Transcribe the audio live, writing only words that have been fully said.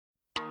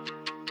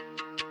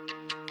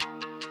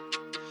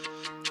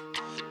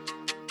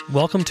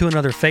Welcome to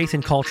another Faith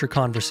and Culture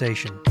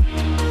Conversation.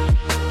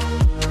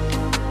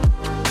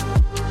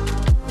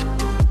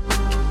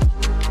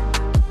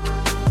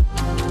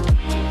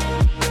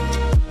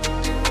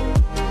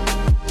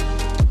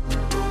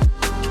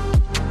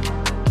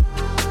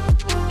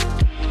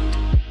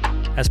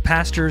 As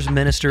pastors,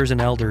 ministers, and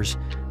elders,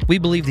 we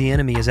believe the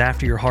enemy is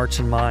after your hearts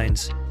and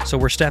minds, so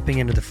we're stepping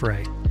into the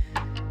fray.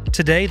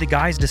 Today, the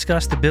guys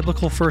discuss the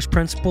biblical first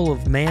principle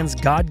of man's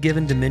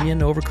God-given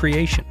dominion over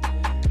creation.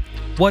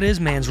 What is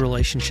man's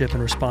relationship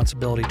and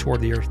responsibility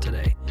toward the earth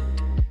today?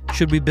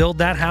 Should we build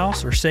that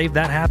house or save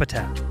that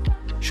habitat?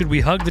 Should we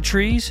hug the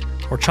trees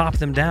or chop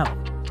them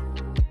down?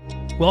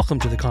 Welcome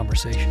to the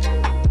conversation.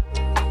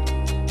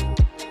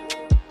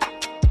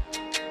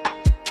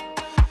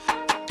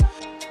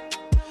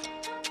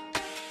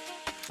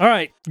 All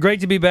right, great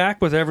to be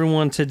back with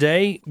everyone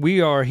today. We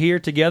are here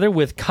together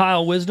with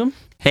Kyle Wisdom.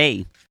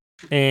 Hey.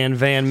 And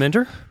Van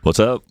Minter. What's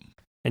up?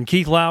 And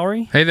Keith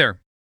Lowry. Hey there.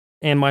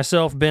 And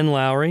myself, Ben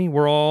Lowry.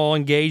 We're all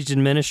engaged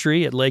in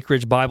ministry at Lake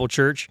Ridge Bible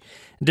Church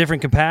in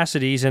different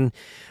capacities. And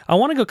I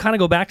want to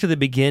go back to the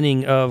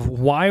beginning of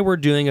why we're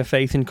doing a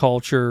Faith and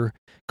Culture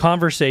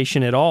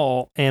conversation at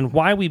all, and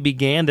why we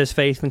began this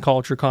Faith and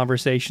Culture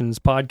Conversations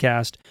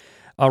podcast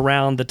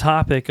around the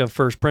topic of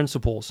first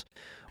principles.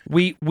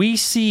 We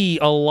see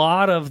a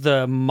lot of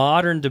the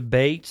modern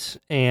debates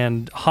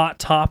and hot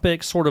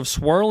topics sort of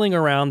swirling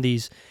around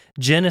these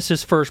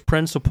Genesis first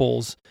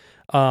principles.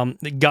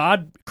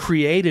 God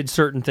created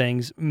certain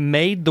things,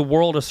 made the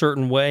world a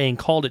certain way, and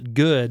called it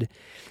good,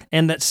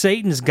 and that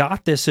Satan's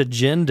got this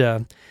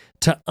agenda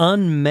to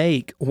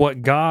unmake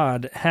what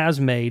God has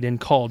made and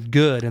called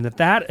good, and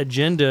that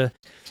agenda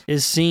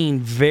is seen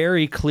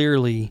very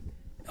clearly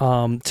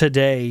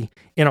today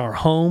in our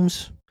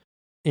homes,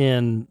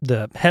 in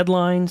the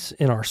headlines,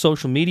 in our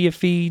social media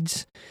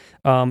feeds.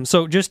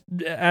 So just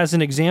as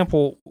an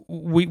example,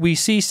 we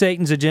see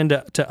Satan's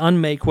agenda to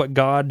unmake what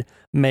God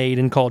made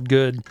and called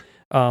good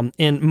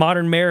in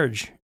modern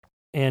marriage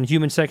and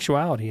human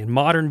sexuality, and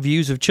modern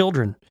views of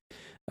children,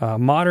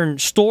 modern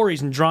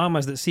stories and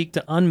dramas that seek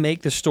to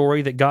unmake the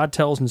story that God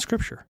tells in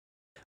Scripture,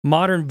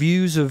 modern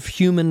views of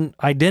human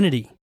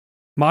identity,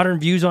 modern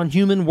views on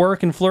human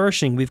work and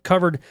flourishing. We've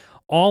covered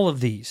all of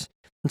these.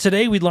 And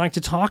today we'd like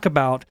to talk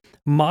about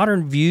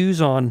modern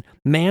views on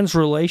man's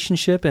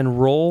relationship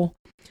and role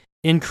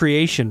in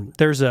creation.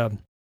 There's a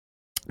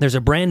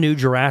brand new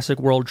Jurassic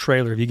World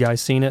trailer. Have you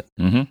guys seen it?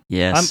 Mm-hmm.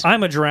 Yes.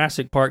 I'm a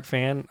Jurassic Park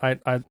fan.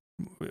 I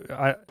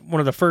one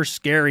of the first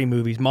scary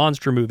movies,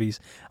 monster movies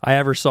I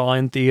ever saw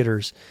in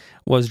theaters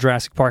was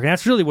Jurassic Park, and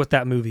that's really what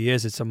that movie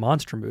is. It's a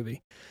monster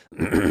movie.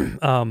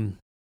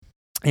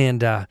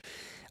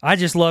 I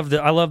just love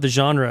the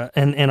genre,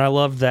 and I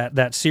love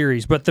that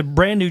series. But the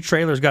brand new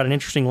trailer's got an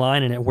interesting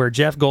line in it where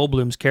Jeff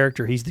Goldblum's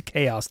character, he's the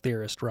chaos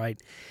theorist,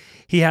 right?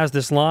 He has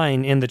this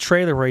line in the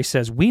trailer where he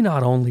says, "We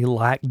not only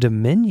lack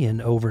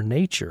dominion over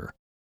nature,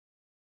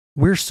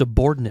 we're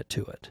subordinate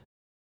to it."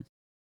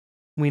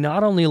 We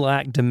not only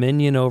lack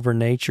dominion over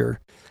nature,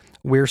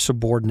 we're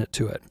subordinate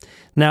to it.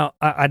 Now,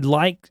 I'd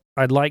like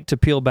to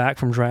peel back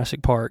from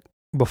Jurassic Park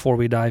before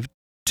we dive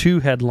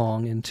too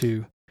headlong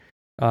into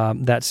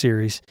that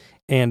series,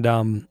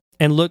 and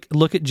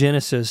look at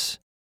Genesis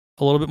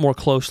a little bit more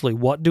closely.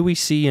 What do we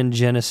see in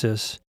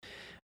Genesis?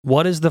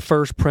 What is the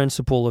first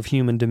principle of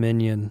human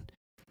dominion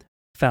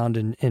found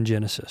in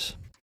Genesis?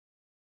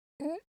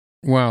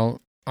 Well,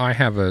 I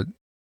have a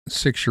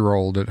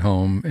 6-year-old at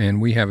home,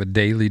 and we have a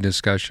daily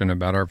discussion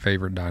about our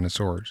favorite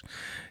dinosaurs.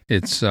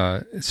 It's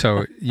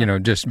so,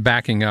 just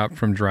backing up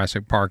from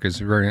Jurassic Park is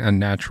very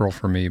unnatural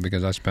for me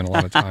because I spend a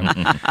lot of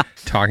time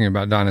talking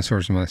about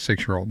dinosaurs with my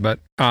 6-year-old. But,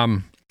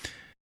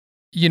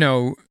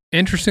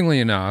 interestingly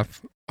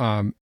enough,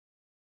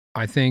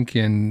 I think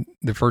in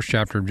the first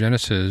chapter of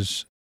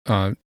Genesis,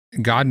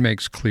 God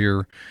makes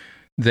clear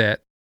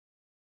that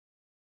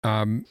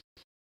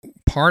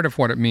part of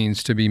what it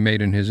means to be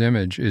made in His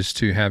image is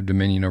to have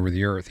dominion over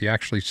the earth. He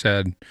actually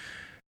said,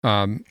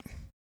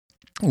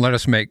 let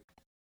us make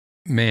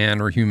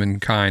man or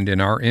humankind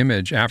in our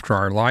image after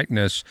our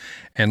likeness,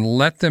 and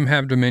let them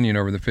have dominion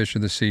over the fish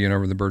of the sea and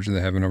over the birds of the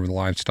heaven, over the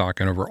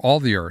livestock, and over all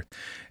the earth.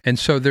 And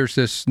so there's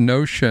this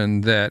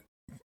notion that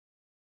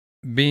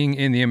being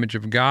in the image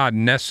of God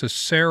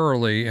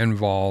necessarily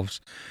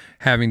involves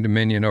having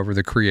dominion over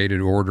the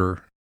created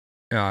order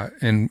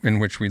in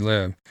which we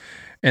live.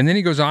 And then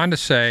he goes on to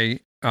say,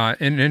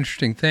 an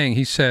interesting thing,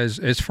 he says,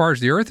 as far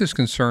as the earth is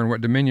concerned,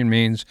 what dominion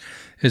means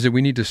is that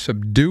we need to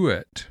subdue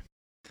it.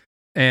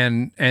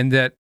 And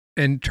that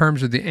in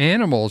terms of the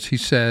animals, he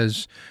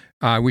says,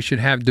 we should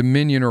have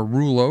dominion or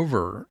rule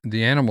over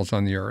the animals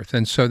on the earth.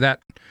 And so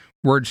that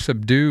word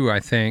subdue, I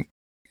think,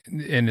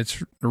 in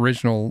its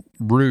original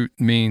root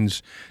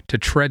means to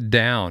tread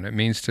down. It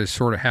means to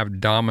sort of have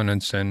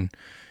dominance and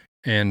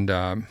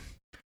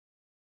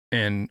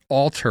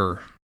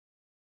alter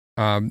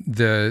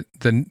the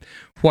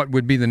what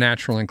would be the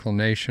natural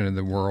inclination of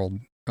the world,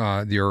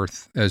 the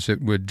earth, as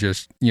it would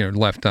just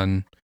left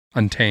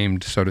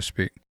untamed, so to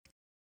speak.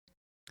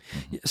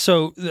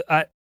 So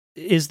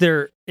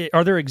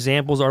are there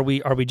examples? Are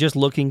we just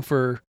looking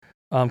for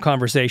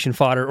conversation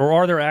fodder, or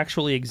are there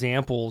actually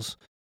examples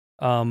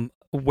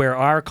where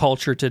our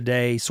culture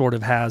today sort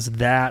of has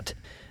that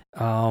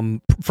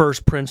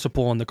first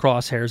principle in the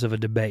crosshairs of a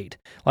debate?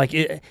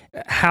 Like,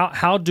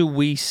 how do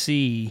we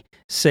see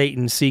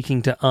Satan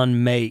seeking to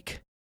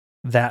unmake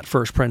that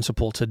first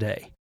principle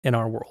today in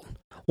our world?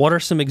 What are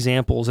some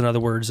examples, in other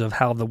words, of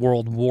how the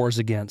world wars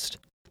against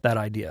that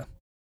idea?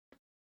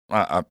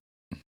 I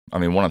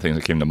mean, one of the things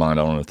that came to mind,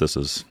 I don't know if this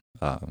is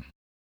a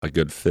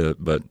good fit,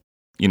 but,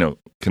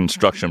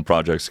 construction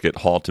projects get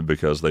halted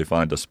because they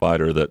find a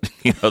spider that,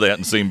 they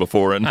hadn't seen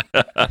before, and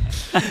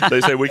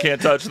they say, we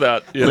can't touch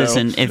that.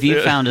 Listen, if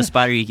you found a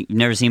spider you've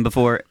never seen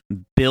before,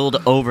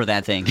 build over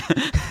that thing.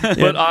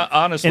 But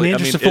honestly, in the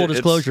interest of full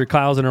disclosure,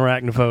 Kyle's an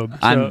arachnophobe.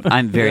 So.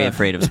 I'm very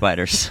afraid of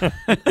spiders.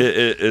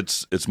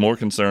 It's more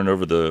concern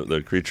over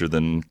the creature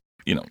than,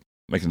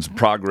 making some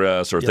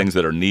progress or things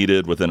that are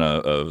needed within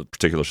a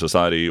particular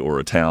society or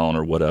a town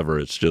or whatever.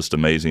 It's just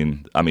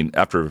amazing. I mean,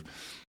 after,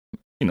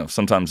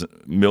 sometimes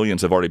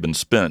millions have already been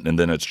spent, and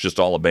then it's just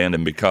all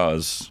abandoned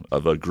because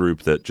of a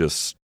group that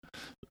just,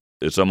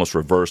 it's almost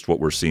reversed what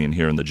we're seeing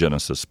here in the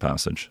Genesis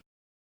passage.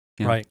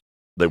 Yeah. Right.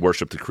 They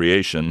worship the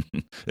creation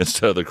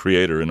instead of the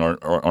creator and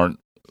aren't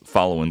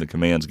following the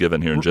commands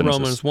given here in Genesis.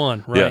 Romans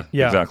 1, right?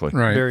 Yeah, exactly.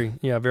 Right.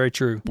 Very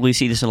true. We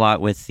see this a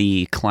lot with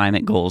the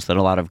climate goals that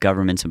a lot of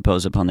governments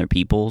impose upon their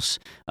peoples.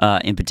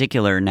 In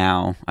particular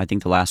now, I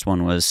think the last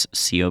one was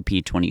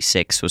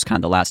COP26 was kind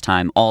of the last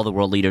time all the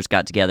world leaders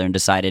got together and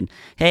decided,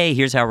 hey,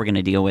 here's how we're going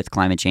to deal with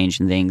climate change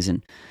and things.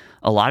 And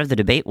a lot of the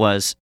debate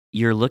was,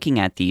 you're looking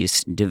at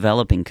these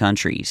developing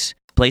countries,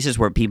 places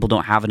where people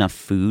don't have enough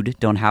food,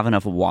 don't have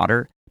enough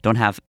water, don't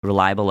have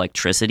reliable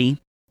electricity,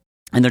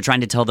 and they're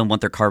trying to tell them what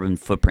their carbon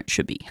footprint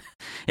should be.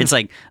 It's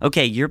like,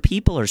 okay, your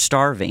people are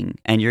starving,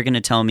 and you're going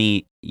to tell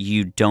me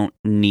you don't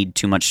need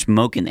too much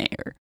smoke in the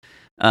air.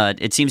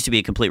 It seems to be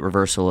a complete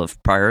reversal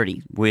of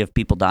priority. We have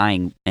people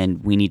dying,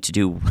 and we need to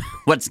do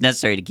what's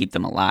necessary to keep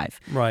them alive.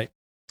 Right.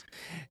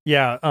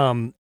 Yeah.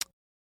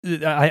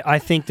 I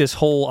think this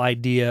whole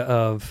idea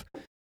of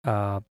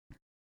the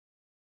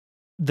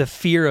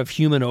fear of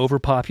human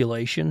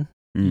overpopulation,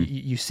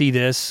 you see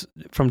this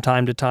from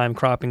time to time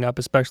cropping up,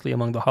 especially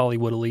among the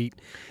Hollywood elite.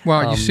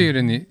 Well, you see it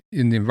in the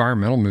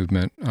environmental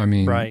movement. I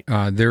mean, right.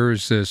 There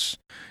is this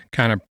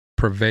kind of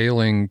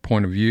prevailing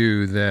point of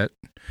view that,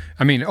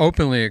 I mean,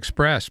 openly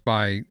expressed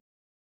by,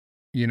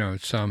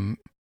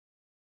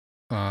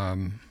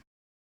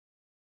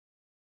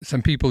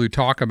 some people who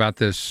talk about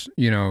this,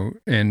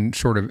 and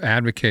sort of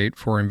advocate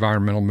for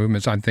environmental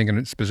movements. I'm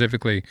thinking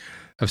specifically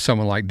of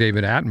someone like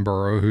David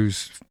Attenborough,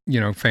 who's,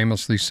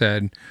 famously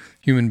said,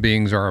 human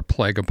beings are a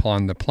plague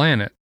upon the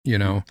planet,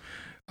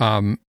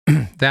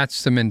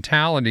 That's the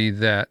mentality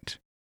that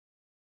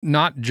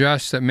not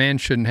just that man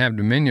shouldn't have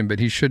dominion, but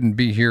he shouldn't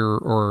be here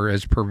or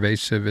as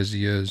pervasive as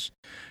he is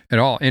at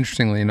all.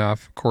 Interestingly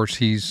enough, of course,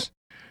 he's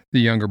the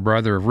younger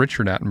brother of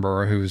Richard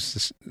Attenborough, who was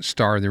the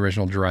star of the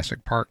original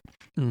Jurassic Park.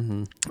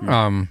 Mm-hmm.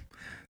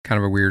 Kind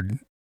of a weird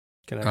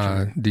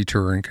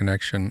detour and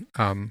connection.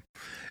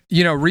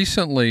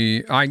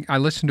 Recently I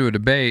listened to a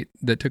debate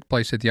that took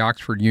place at the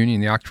Oxford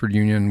Union. The Oxford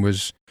Union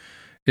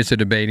it's a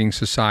debating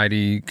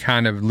society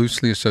kind of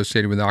loosely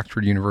associated with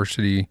Oxford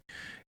University.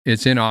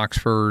 It's in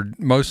Oxford.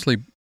 Most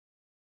of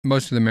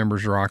the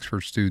members are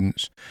Oxford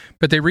students.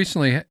 But they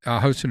recently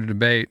hosted a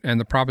debate, and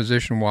the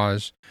proposition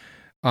was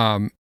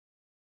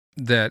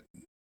that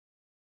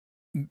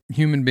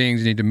human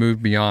beings need to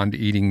move beyond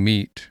eating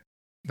meat.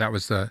 That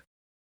was a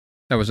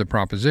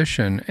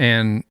proposition,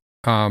 and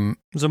it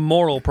was a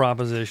moral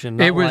proposition.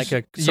 Not like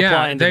a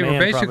supply and demand they were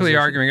basically proposition.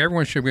 arguing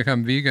everyone should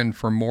become vegan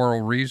for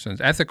moral reasons,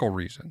 ethical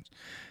reasons.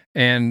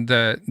 And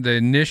the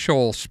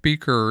initial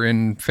speaker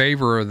in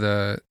favor of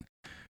the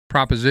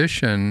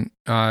proposition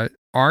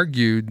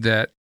argued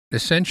that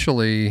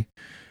essentially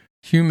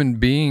human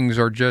beings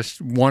are just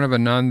one of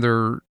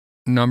another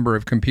number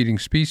of competing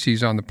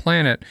species on the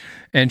planet,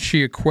 and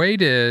she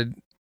equated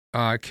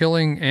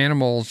killing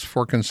animals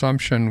for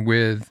consumption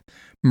with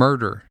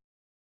murder.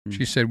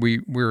 She said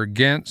we're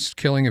against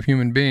killing of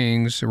human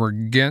beings, we're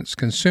against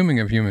consuming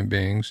of human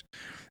beings,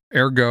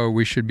 ergo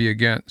we should be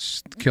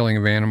against killing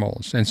of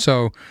animals. And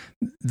so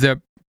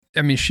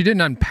she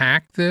didn't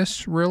unpack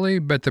this really,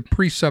 but the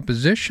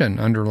presupposition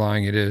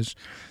underlying it is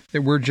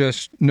that we're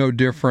just no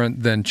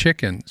different than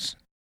chickens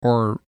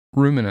or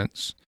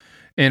ruminants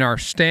in our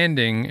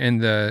standing in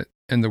the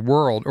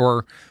world,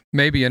 or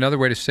maybe another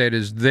way to say it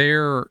is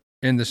they're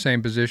in the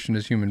same position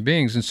as human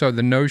beings. And so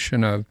the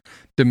notion of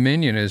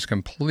dominion is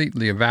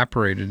completely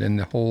evaporated in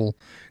the whole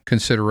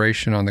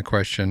consideration on the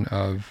question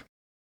of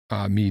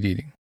meat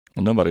eating.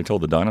 Well, nobody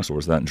told the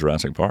dinosaurs that in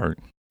Jurassic Park.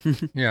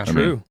 Yeah,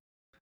 true.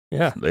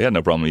 Yeah, they had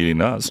no problem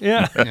eating us.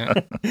 Yeah,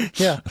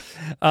 yeah.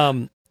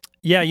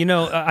 Yeah,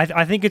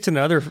 I think it's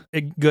another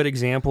good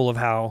example of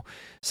how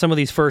some of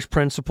these first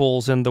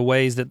principles and the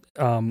ways that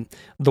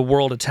the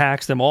world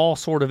attacks them all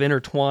sort of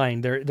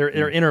intertwined.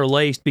 They're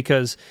interlaced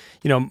because,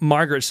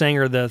 Margaret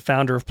Sanger, the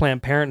founder of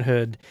Planned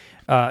Parenthood,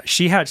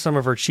 she had some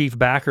of her chief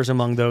backers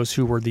among those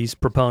who were these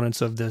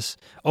proponents of this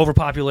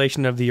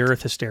overpopulation of the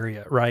earth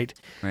hysteria, right?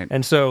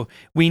 And so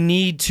we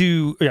need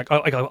to,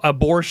 like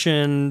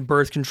abortion,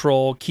 birth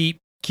control,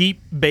 keep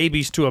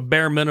babies to a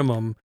bare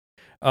minimum.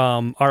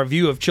 Our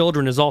view of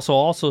children is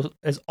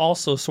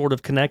also sort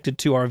of connected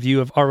to our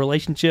view of our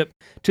relationship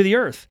to the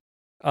earth.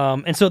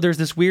 And so there's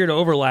this weird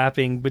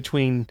overlapping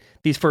between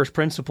these first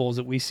principles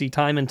that we see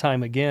time and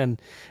time again,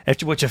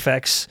 which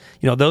affects,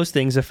 those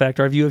things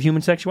affect our view of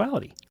human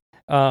sexuality,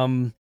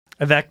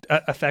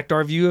 affect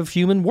our view of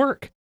human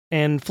work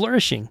and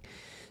flourishing.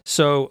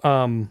 So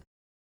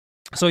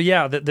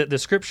yeah, the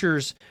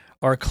scriptures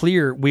are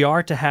clear. We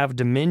are to have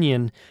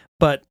dominion,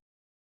 but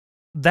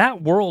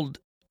that world,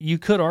 you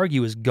could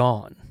argue, is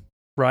gone,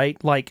 right?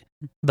 Like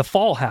the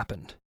fall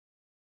happened.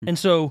 And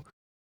so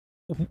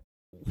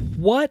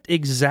what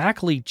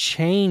exactly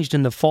changed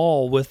in the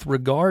fall with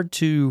regard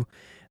to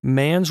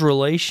man's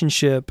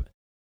relationship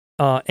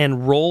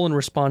and role and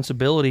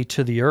responsibility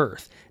to the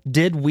earth?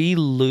 Did we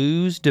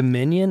lose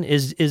dominion?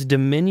 Is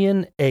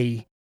dominion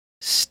a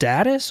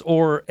status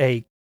or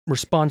a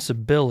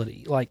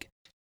responsibility? Like,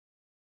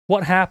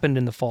 what happened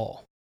in the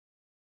fall?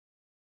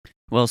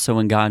 Well, so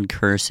when God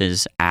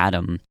curses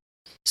Adam,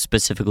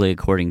 specifically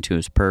according to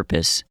his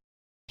purpose,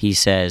 he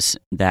says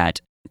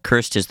that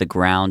cursed is the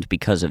ground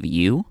because of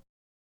you,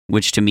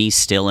 which to me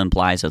still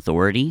implies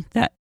authority,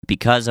 that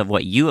because of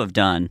what you have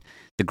done,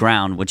 the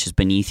ground which is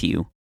beneath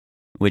you,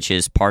 which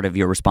is part of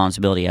your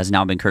responsibility, has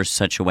now been cursed in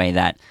such a way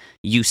that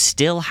you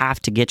still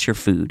have to get your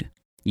food.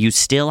 You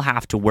still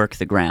have to work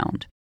the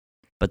ground,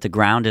 but the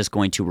ground is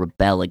going to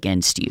rebel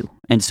against you.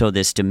 And so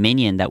this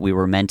dominion that we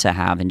were meant to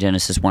have in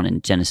Genesis 1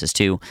 and Genesis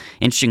 2,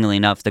 interestingly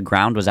enough, the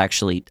ground was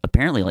actually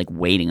apparently like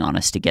waiting on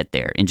us to get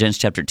there. In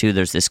Genesis chapter 2,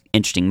 there's this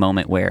interesting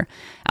moment where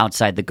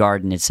outside the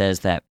garden it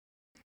says that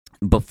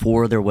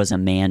before there was a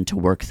man to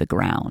work the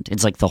ground.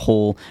 It's like the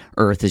whole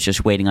earth is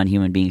just waiting on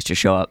human beings to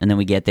show up. And then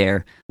we get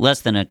there, less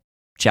than a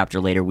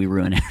chapter later, we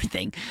ruin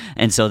everything.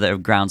 And so the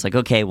ground's like,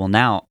 okay, well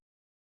now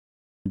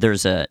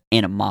there's a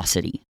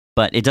animosity.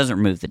 But it doesn't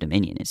remove the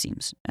dominion, it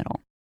seems, at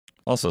all.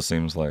 Also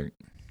seems like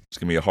it's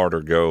going to be a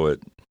harder go at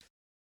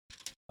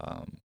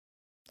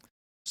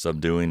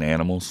subduing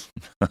animals.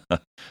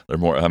 They're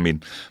more,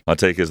 my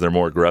take is they're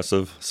more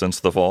aggressive since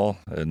the fall.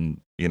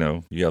 And,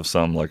 you have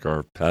some like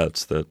our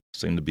pets that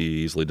seem to be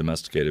easily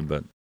domesticated.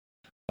 But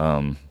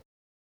I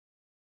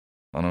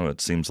don't know,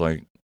 it seems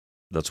like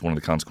that's one of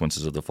the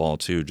consequences of the fall,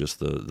 too, just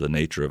the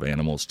nature of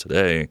animals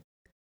today.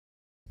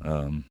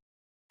 Don't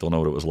know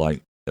what it was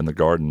like in the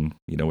garden,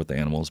 with the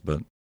animals,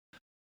 but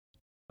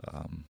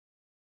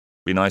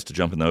be nice to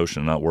jump in the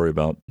ocean and not worry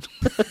about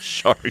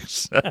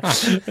sharks.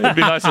 It'd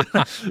be nice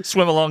to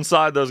swim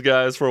alongside those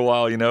guys for a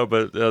while,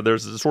 but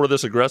there's sort of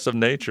this aggressive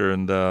nature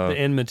and the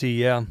enmity,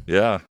 yeah.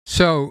 Yeah.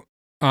 So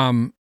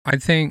I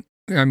think,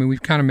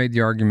 we've kind of made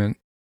the argument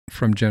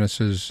from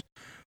Genesis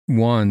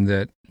 1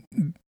 that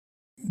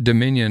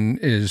dominion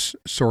is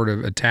sort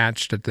of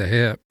attached at the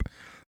hip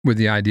with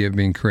the idea of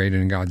being created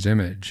in God's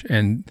image.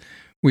 And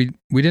we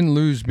didn't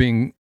lose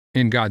being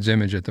in God's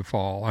image at the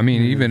fall.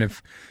 Even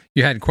if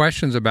you had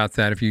questions about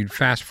that, if you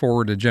fast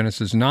forward to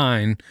Genesis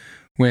 9,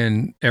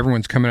 when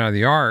everyone's coming out of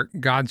the ark,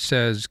 God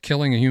says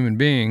killing a human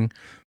being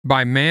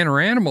by man or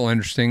animal,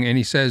 interesting, and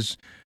he says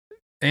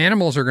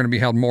animals are going to be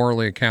held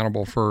morally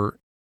accountable for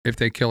if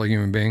they kill a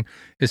human being.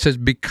 It says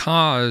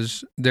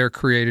because they're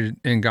created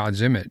in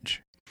God's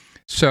image.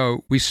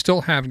 So we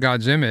still have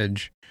God's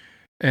image,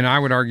 and I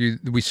would argue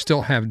that we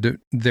still have,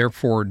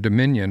 therefore,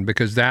 dominion,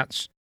 because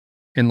that's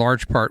in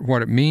large part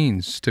what it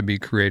means to be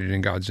created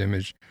in God's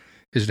image,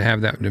 is to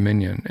have that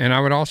dominion. And I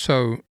would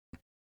also,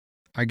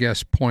 I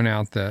guess, point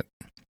out that,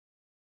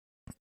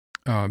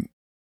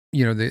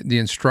 the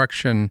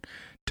instruction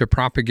to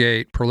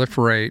propagate,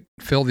 proliferate,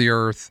 fill the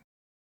earth,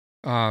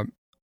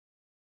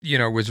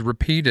 was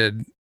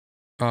repeated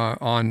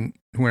on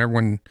when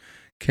everyone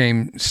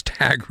came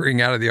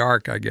staggering out of the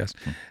ark, I guess.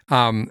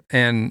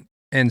 And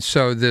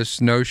so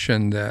this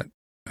notion that,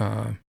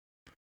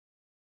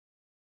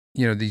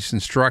 these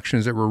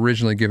instructions that were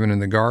originally given in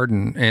the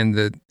garden and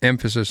the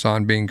emphasis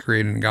on being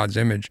created in God's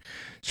image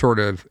sort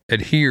of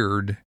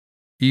adhered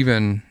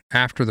even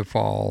after the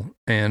fall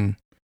and,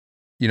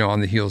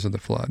 on the heels of the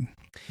flood.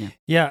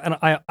 Yeah,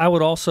 and I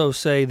would also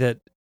say that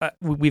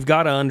we've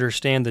got to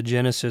understand the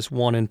Genesis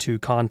 1 and 2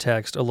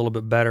 context a little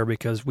bit better,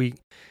 because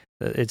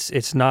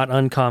it's not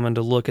uncommon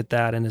to look at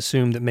that and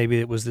assume that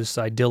maybe it was this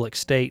idyllic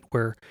state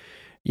where,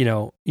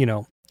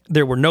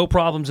 there were no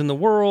problems in the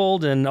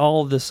world and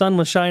all the sun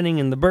was shining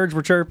and the birds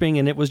were chirping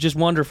and it was just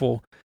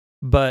wonderful.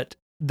 But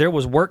there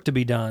was work to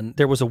be done.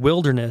 There was a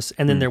wilderness,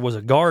 and then there was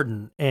a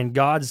garden, and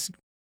God's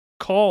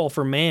call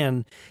for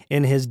man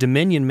in his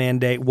dominion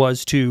mandate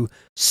was to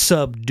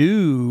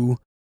subdue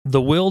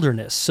the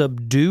wilderness,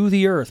 subdue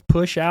the earth,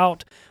 push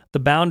out the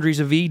boundaries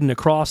of Eden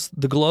across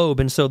the globe.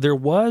 And so there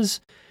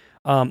was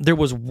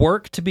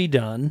work to be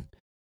done,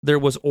 there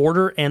was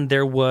order, and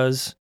there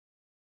was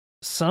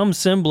some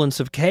semblance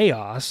of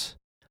chaos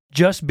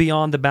just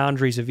beyond the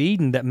boundaries of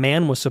Eden that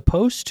man was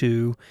supposed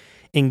to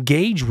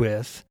engage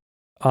with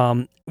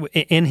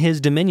in his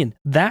dominion.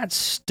 That's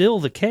still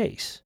the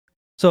case.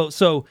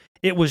 So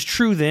it was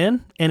true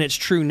then, and it's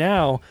true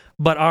now,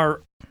 but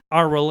our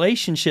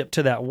relationship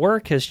to that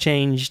work has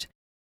changed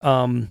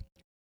unalterably,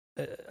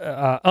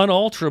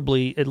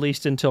 at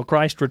least until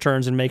Christ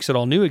returns and makes it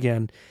all new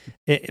again,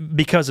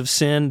 because of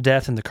sin,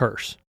 death, and the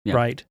curse,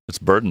 right? It's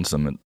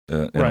burdensome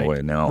in a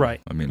way now.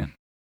 Right. I mean,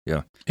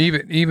 yeah.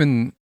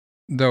 Even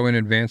though in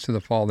advance of the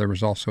fall there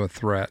was also a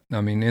threat.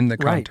 I mean, in the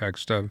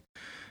context of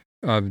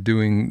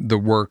doing the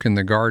work in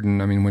the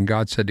garden, I mean, when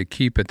God said to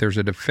keep it, there's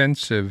a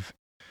defensive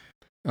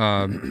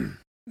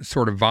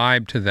sort of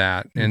vibe to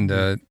that in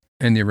the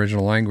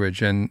original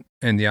language, and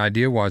the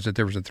idea was that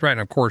there was a threat.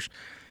 And of course,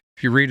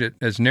 if you read it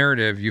as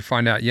narrative, you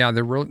find out,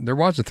 there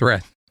was a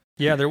threat.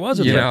 Yeah, there was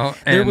a threat.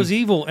 There was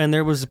evil, and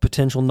there was a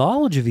potential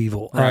knowledge of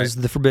evil, as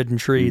the forbidden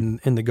tree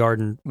in the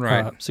garden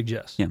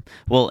suggests. Yeah.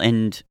 Well,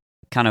 and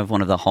kind of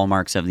one of the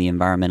hallmarks of the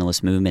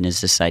environmentalist movement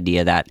is this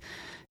idea that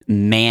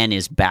man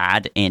is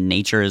bad and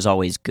nature is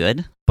always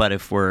good. But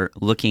if we're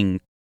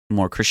looking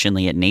more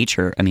Christianly at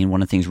nature, I mean,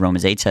 one of the things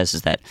Romans 8 says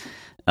is that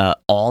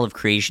all of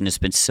creation has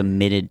been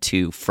submitted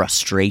to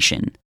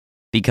frustration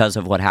because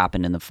of what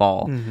happened in the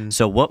fall. Mm-hmm.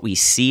 So what we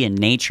see in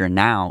nature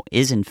now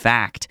is, in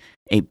fact,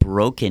 a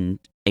broken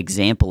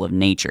example of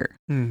nature.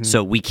 Mm-hmm.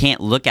 So we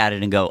can't look at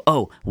it and go,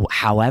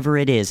 however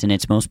it is in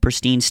its most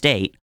pristine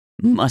state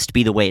must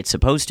be the way it's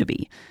supposed to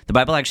be. The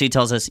Bible actually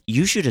tells us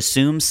you should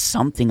assume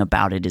something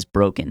about it is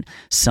broken.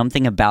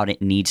 Something about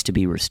it needs to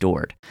be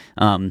restored.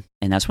 And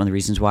that's one of the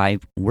reasons why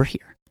we're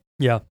here.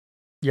 Yeah.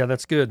 Yeah,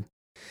 that's good.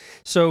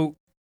 So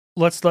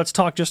let's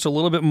talk just a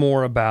little bit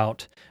more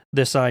about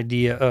this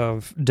idea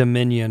of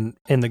dominion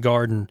in the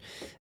garden.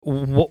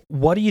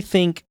 What do you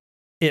think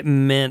it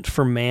meant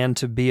for man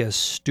to be a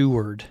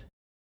steward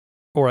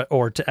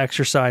or to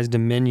exercise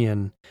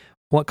dominion?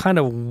 What kind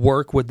of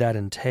work would that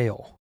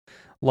entail?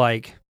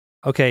 Like,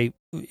 okay,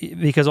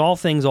 because all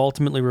things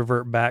ultimately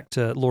revert back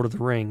to Lord of the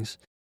Rings.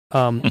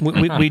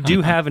 We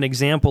do have an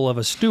example of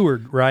a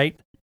steward, right?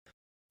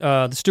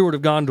 The steward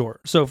of Gondor.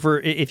 So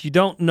if you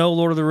don't know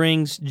Lord of the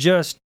Rings,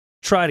 just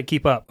try to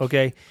keep up,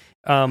 okay?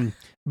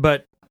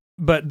 But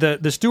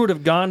the steward of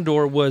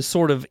Gondor was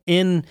sort of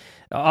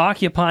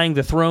occupying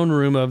the throne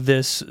room of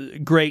this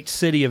great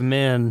city of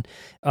men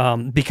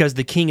because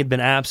the king had been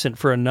absent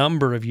for a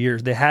number of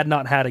years. They had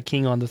not had a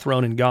king on the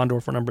throne in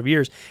Gondor for a number of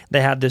years.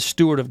 They had this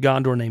steward of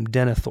Gondor named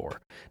Denethor.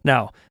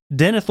 Now,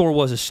 Denethor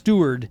was a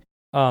steward,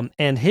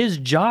 and his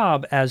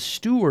job as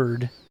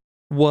steward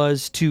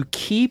was to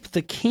keep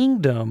the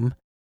kingdom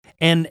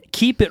and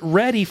keep it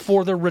ready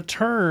for the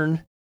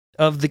return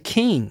of the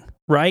king,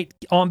 right?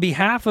 On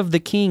behalf of the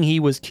king, he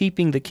was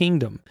keeping the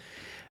kingdom.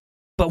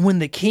 But when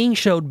the king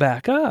showed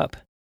back up,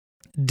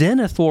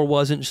 Denethor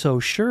wasn't so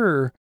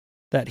sure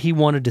that he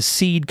wanted to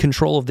cede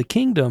control of the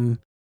kingdom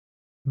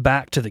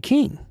back to the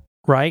king,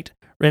 right?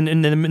 And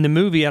in the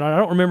movie, and I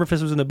don't remember if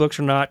this was in the books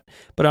or not,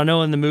 but I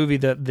know in the movie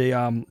that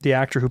the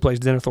actor who plays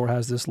Denethor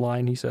has this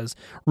line. He says,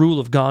 "Rule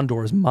of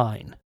Gondor is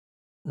mine,"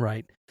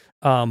 right?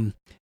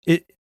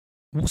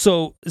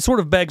 So it sort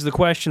of begs the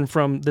question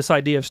from this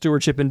idea of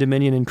stewardship and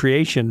dominion in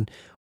creation.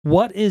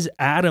 What is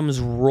Adam's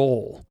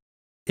role?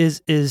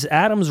 Is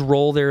Adam's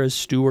role there as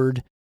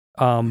steward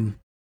to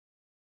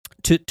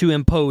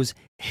impose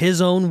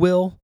his own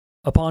will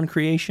upon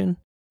creation,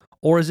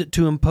 or is it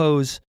to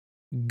impose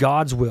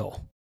God's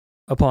will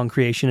upon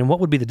creation? And what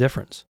would be the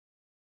difference?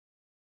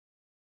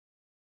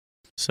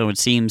 So it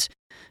seems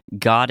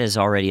God has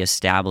already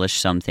established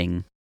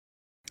something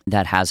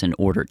that has an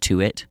order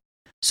to it.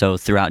 So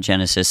throughout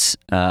Genesis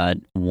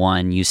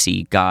 1, you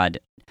see God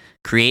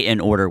create an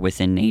order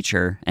within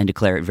nature and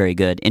declare it very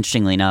good.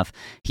 Interestingly enough,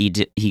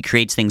 he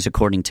creates things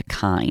according to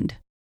kind.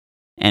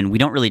 And we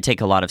don't really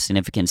take a lot of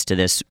significance to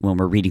this when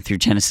we're reading through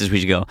Genesis. We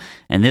just go,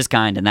 and this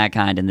kind, and that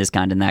kind, and this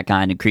kind, and that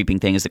kind, and creeping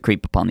things that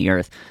creep upon the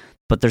earth.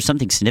 But there's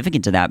something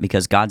significant to that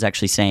because God's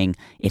actually saying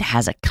it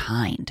has a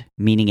kind,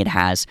 meaning it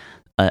has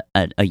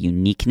a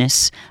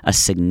uniqueness, a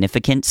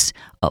significance,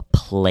 a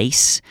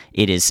place.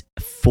 It is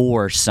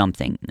for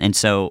something. And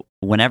so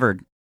whenever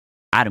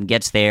Adam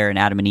gets there and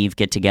Adam and Eve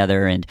get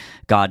together and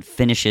God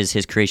finishes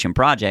his creation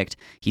project,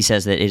 he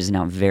says that it is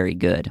now very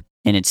good.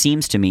 And it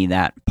seems to me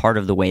that part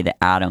of the way that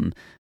Adam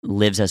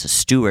lives as a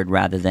steward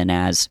rather than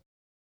as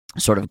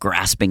sort of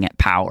grasping at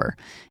power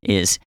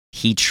is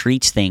he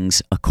treats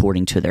things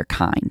according to their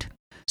kind.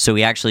 So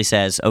he actually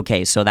says,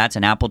 okay, so that's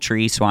an apple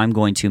tree, so I'm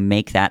going to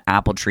make that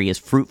apple tree as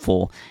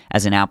fruitful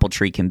as an apple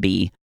tree can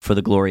be for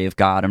the glory of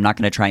God. I'm not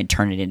going to try and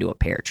turn it into a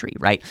pear tree,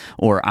 right?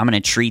 Or I'm going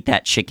to treat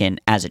that chicken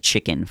as a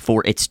chicken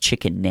for its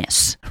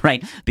chickenness,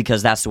 right?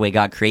 Because that's the way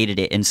God created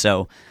it. And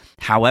so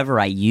however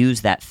I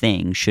use that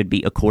thing should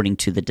be according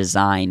to the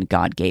design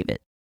God gave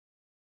it.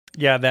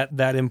 Yeah,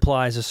 that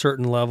implies a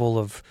certain level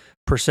of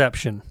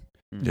perception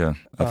Yeah,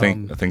 I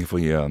think if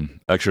we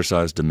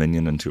exercise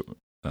dominion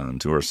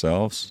into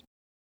ourselves,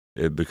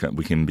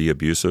 we can be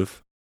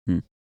abusive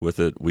with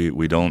it.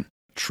 We don't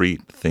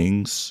treat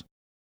things,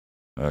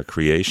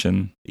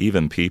 creation,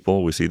 even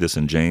people. We see this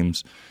in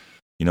James.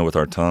 With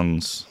our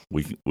tongues,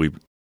 we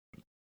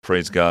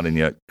praise God and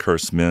yet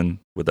curse men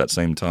with that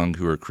same tongue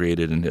who are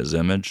created in His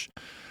image.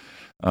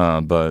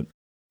 But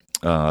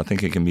I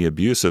think it can be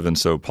abusive, and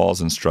so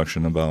Paul's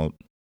instruction about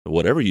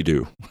whatever you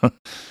do,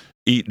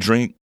 eat,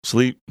 drink,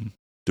 sleep,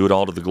 do it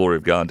all to the glory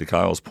of God, to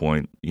Kyle's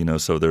point,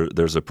 so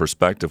there's a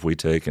perspective we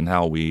take and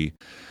how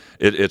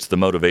it's the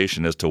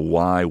motivation as to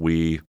why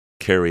we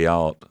carry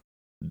out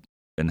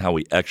and how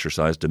we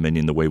exercise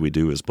dominion the way we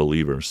do as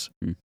believers.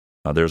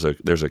 There's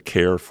a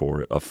care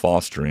for it, a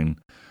fostering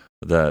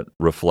that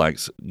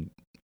reflects,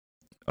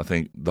 I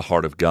think, the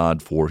heart of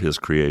God for His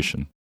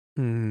creation.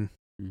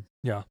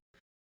 Yeah.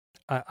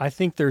 I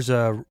think there's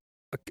you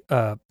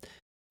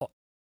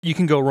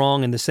can go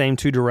wrong in the same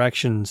two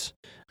directions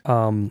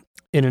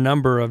in a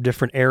number of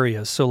different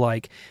areas. So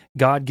like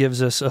God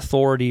gives us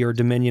authority or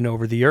dominion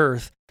over the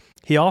earth.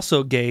 He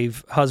also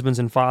gave husbands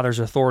and fathers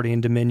authority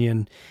and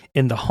dominion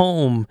in the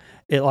home,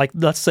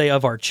 let's say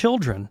of our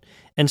children.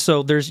 And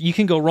so you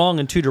can go wrong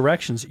in two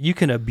directions. You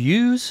can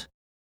abuse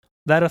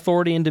that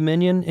authority and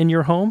dominion in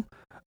your home,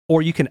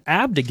 or you can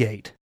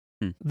abdicate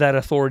that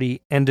authority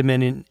and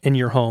dominion in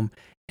your home.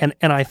 And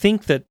I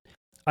think that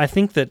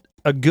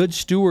a good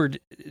steward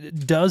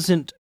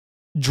doesn't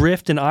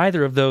drift in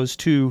either of those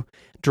two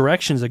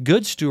directions. A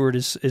good steward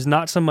is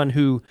not someone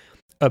who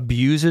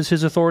abuses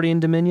his authority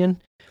and dominion,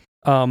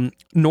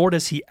 nor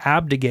does he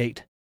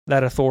abdicate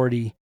that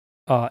authority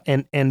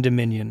and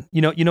dominion.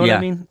 You know what I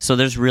mean? So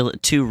there's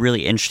two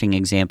really interesting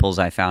examples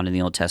I found in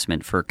the Old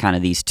Testament for kind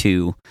of these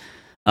two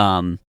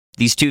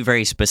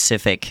very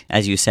specific,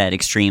 as you said,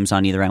 extremes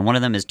on either end. One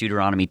of them is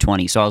Deuteronomy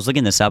 20. So I was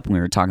looking this up when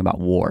we were talking about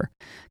war,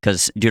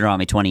 because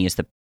Deuteronomy 20 is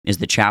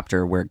the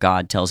chapter where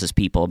God tells His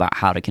people about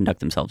how to conduct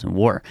themselves in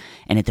war.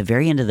 And at the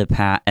very end of the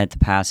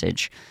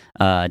passage,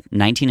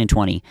 19 and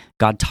 20,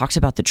 God talks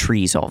about the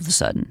trees all of a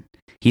sudden.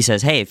 He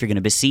says, hey, if you're going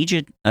to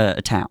besiege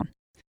a town,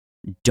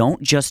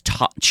 don't just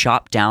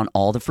chop down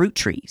all the fruit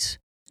trees.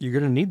 You're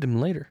going to need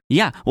them later.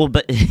 Yeah, well,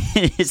 but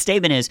his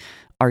statement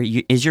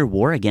is your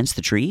war against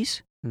the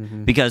trees?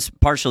 Mm-hmm.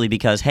 Partially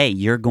because, hey,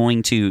 you're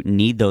going to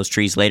need those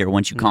trees later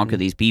once you conquer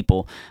these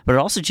people. But it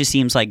also just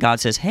seems like God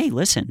says, hey,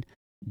 listen,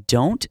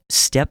 don't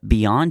step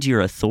beyond your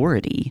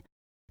authority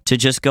to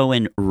just go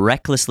and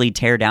recklessly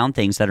tear down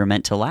things that are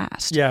meant to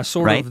last. Yeah,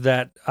 sort of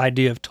that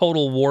idea of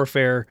total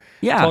warfare,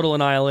 total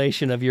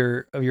annihilation of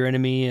your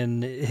enemy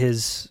and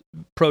his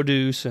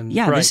produce. And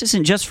this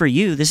isn't just for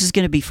you. This is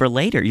going to be for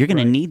later. You're going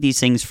to need these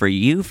things for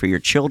you, for your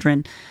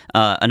children.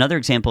 Another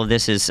example of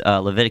this is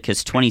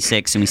Leviticus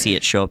 26, and we see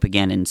it show up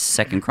again in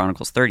 2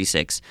 Chronicles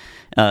 36,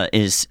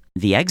 is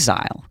the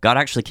exile. God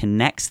actually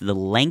connects the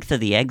length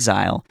of the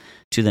exile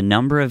to the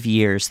number of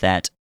years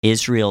that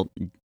Israel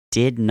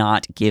did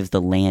not give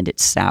the land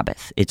its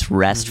Sabbath, its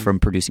rest from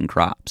producing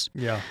crops.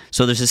 Yeah.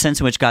 So there's a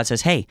sense in which God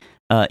says, hey,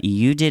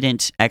 you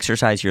didn't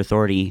exercise your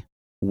authority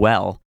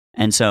well,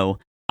 and so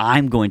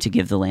I'm going to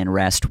give the land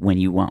rest when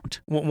you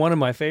won't. One of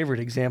my favorite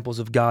examples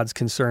of God's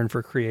concern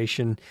for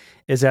creation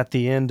is at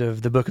the end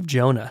of the book of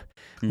Jonah,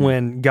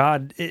 when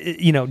God,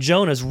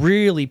 Jonah's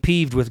really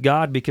peeved with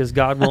God because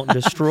God won't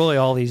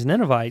destroy all these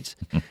Ninevites.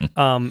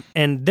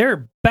 And they're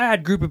a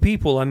bad group of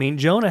people. I mean,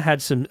 Jonah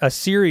had a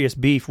serious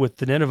beef with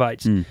the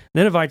Ninevites.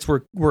 Ninevites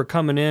were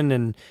coming in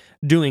and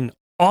doing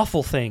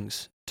awful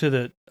things to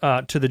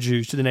the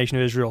Jews, to the nation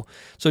of Israel.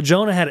 So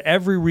Jonah had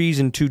every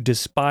reason to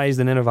despise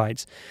the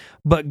Ninevites.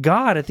 But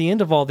God, at the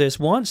end of all this,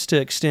 wants to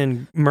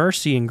extend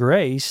mercy and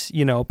grace,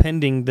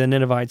 pending the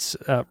Ninevites'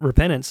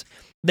 repentance.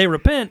 They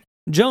repent,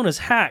 Jonah's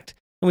hacked,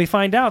 and we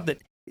find out that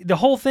the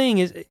whole thing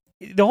is,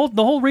 the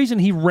whole reason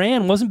he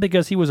ran wasn't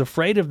because he was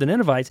afraid of the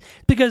Ninevites,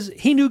 because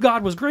he knew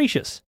God was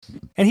gracious,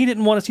 and he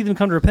didn't want to see them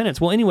come to repentance.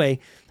 Well, anyway,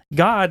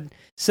 God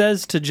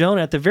says to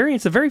Jonah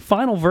it's the very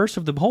final verse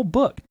of the whole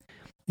book.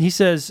 He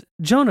says,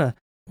 Jonah,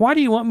 why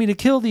do you want me to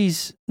kill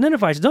these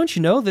Ninevites? Don't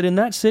you know that in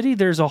that city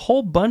there's a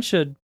whole bunch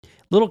of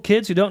little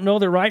kids who don't know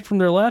their right from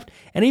their left?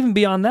 And even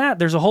beyond that,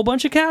 there's a whole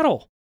bunch of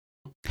cattle.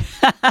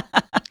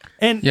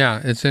 And yeah,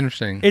 it's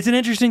interesting. It's an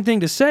interesting thing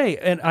to say.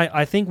 And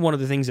I think one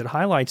of the things it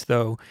highlights,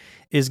 though,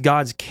 is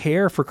God's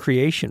care for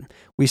creation.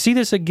 We see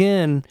this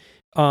again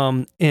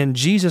in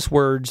Jesus'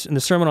 words in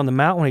the Sermon on the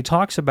Mount when he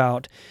talks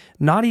about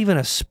not even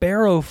a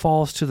sparrow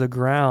falls to the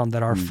ground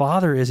that our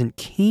Father isn't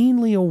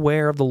keenly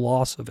aware of the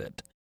loss of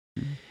it.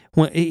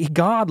 When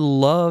God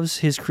loves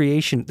His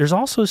creation, there's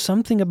also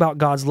something about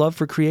God's love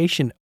for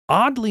creation,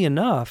 oddly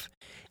enough,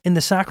 in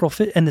the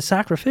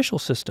sacrificial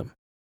system.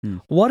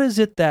 What is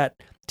it that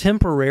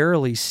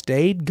temporarily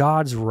stayed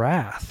God's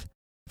wrath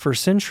for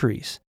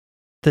centuries?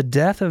 The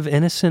death of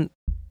innocent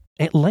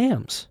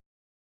lambs.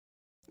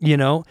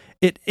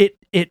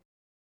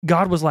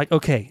 God was like,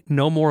 okay,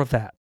 no more of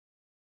that.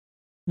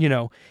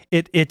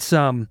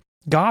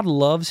 God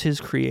loves His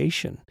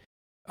creation.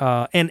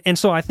 And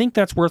so I think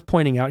that's worth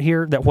pointing out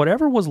here, that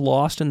whatever was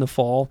lost in the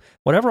fall,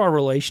 whatever our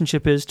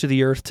relationship is to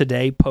the earth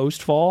today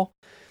post-fall,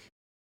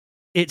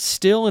 it's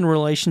still in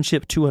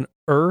relationship to an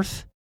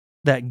earth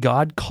that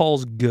God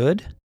calls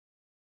good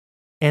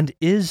and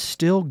is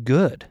still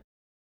good.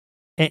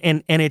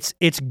 And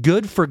it's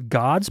good for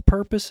God's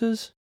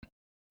purposes,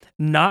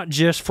 not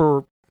just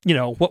for,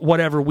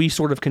 whatever we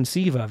sort of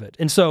conceive of it.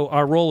 And so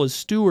our role as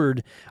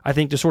steward, I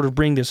think, to sort of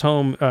bring this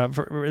home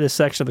for this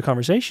section of the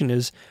conversation,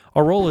 is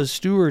our role as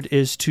steward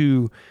is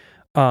to,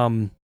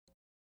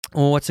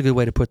 what's a good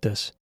way to put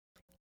this?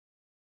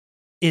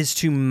 Is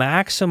to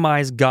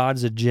maximize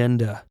God's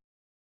agenda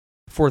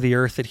for the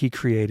earth that He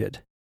created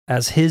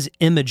as His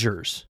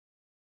imagers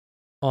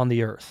on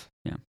the earth.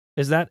 Yeah.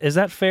 Is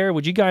that fair?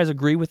 Would you guys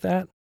agree with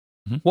that?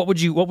 Mm-hmm. What would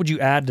you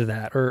add to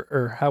that,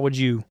 or how would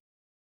you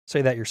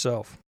say that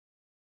yourself?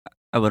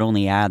 I would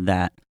only add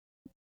that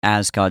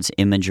as God's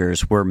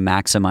imagers, we're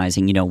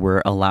maximizing,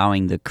 we're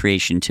allowing the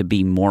creation to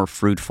be more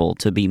fruitful,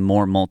 to be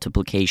more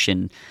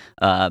multiplication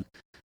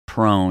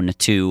prone,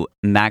 to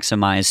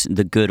maximize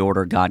the good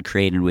order God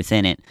created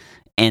within it,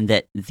 and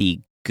that the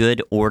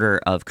good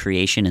order of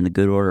creation and the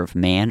good order of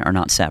man are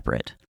not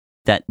separate.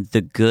 That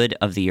the good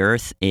of the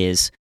earth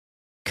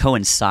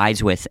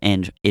coincides with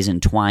and is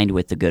entwined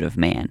with the good of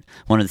man.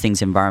 One of the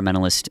things the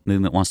environmentalist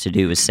movement wants to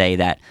do is say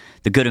that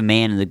the good of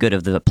man and the good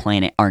of the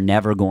planet are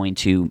never going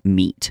to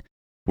meet.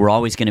 We're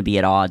always going to be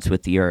at odds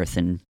with the earth,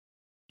 and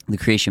the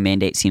creation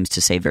mandate seems to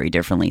say very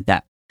differently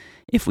that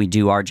if we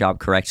do our job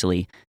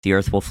correctly, the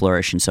earth will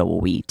flourish and so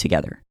will we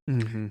together.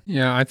 Mm-hmm.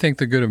 Yeah, I think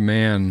the good of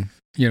man,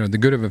 the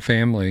good of a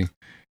family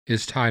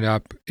is tied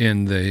up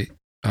in the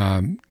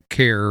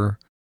care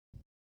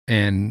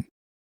and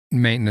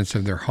maintenance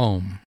of their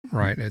home,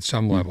 right, at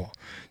some level.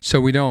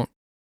 So we don't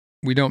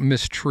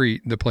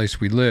mistreat the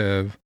place we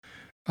live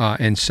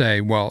and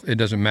say, well, it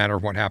doesn't matter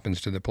what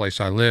happens to the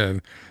place I live.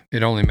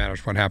 It only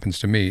matters what happens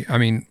to me. I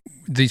mean,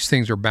 these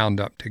things are bound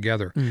up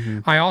together.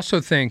 Mm-hmm. I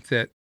also think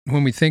that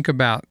when we think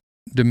about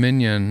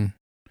dominion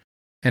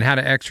and how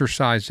to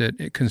exercise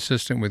it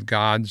consistent with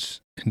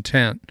God's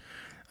intent,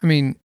 I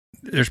mean,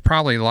 there's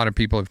probably a lot of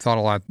people who've thought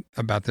a lot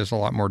about this a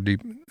lot more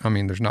deep. I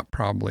mean,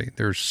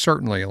 there's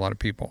certainly a lot of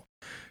people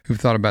who've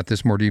thought about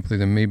this more deeply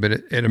than me, but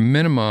at a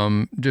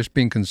minimum, just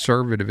being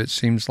conservative, it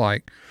seems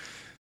like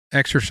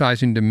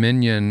exercising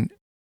dominion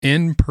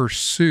in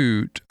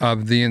pursuit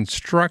of the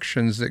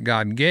instructions that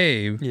God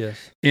gave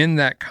in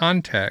that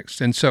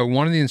context. And so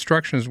one of the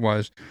instructions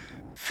was,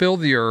 fill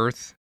the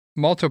earth,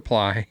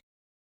 multiply,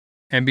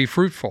 and be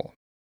fruitful.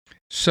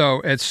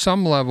 So at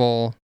some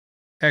level,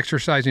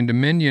 exercising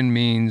dominion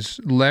means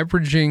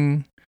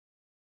leveraging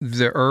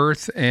the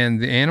earth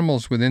and the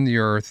animals within the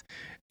earth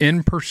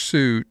in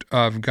pursuit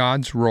of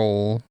God's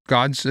role,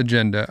 God's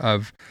agenda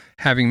of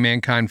having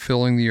mankind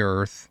filling the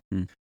earth.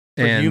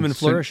 For human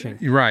flourishing.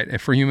 Right,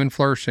 and for human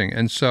flourishing.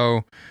 And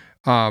so,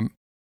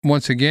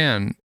 once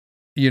again,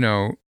 you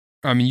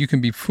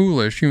can be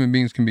foolish. Human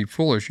beings can be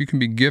foolish. You can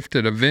be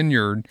gifted a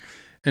vineyard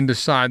and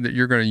decide that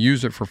you're going to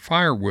use it for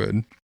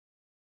firewood,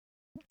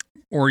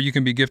 or you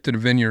can be gifted a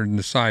vineyard and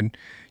decide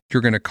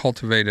you're going to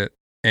cultivate it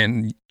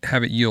and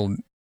have it yield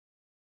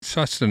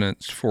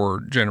sustenance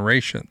for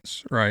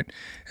generations, right?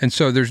 And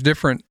so there's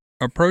different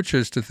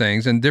approaches to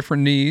things and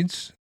different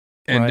needs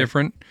and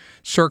different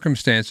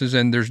circumstances,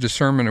 and there's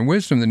discernment and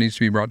wisdom that needs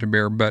to be brought to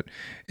bear, but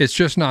it's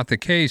just not the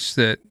case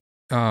that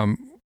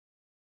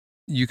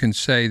you can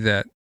say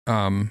that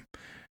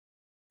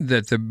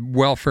that the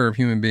welfare of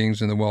human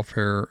beings and the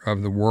welfare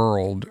of the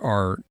world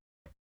are,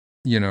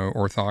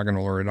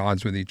 orthogonal or at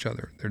odds with each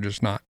other. They're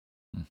just not.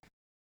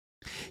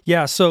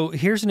 Yeah, so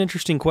here's an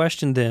interesting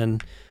question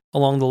then,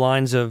 along the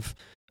lines of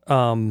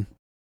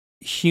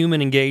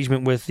human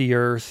engagement with the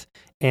earth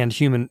and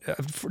human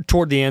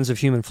toward the ends of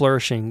human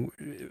flourishing.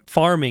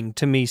 Farming,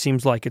 to me,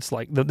 seems like it's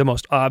like the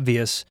most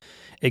obvious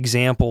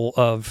example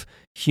of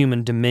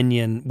human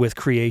dominion with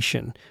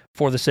creation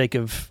for the sake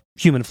of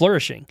human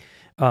flourishing,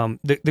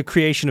 the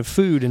creation of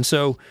food. And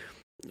so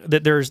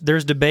that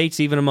there's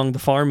debates even among the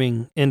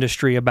farming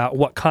industry about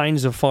what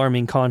kinds of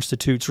farming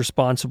constitutes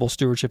responsible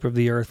stewardship of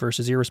the earth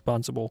versus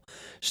irresponsible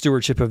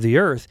stewardship of the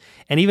earth.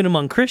 And even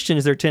among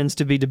Christians, there tends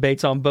to be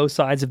debates on both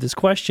sides of this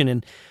question.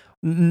 And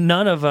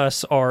none of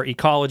us are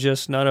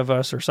ecologists, none of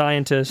us are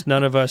scientists,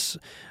 none of us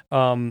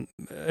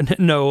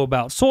know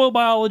about soil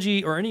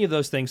biology or any of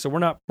those things. So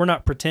we're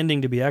not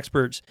pretending to be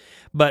experts,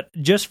 but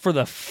just for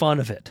the fun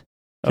of it,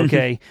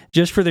 okay,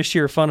 just for the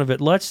sheer fun of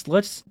it, let's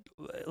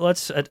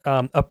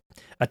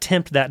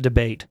attempt that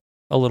debate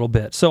a little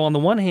bit. So on the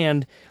one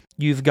hand,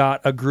 you've got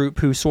a group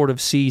who sort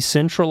of sees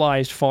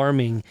centralized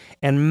farming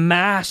and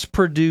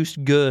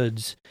mass-produced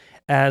goods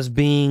as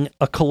being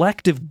a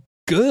collective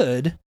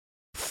good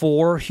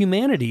for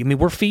humanity. I mean,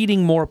 we're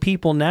feeding more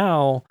people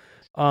now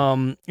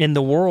in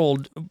the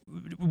world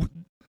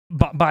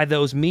by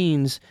those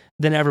means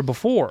than ever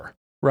before,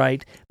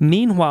 right?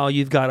 Meanwhile,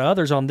 you've got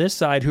others on this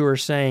side who are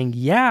saying,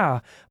 yeah,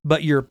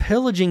 but you're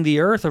pillaging the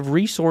earth of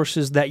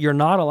resources that you're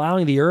not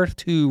allowing the earth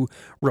to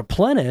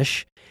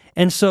replenish,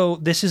 And so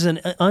this is an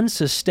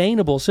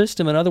unsustainable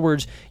system. In other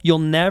words, you'll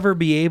never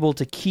be able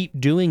to keep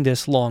doing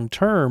this long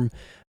term.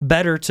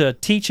 Better to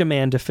teach a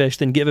man to fish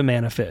than give a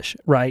man a fish,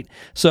 right?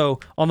 So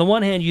on the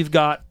one hand, you've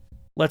got,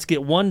 let's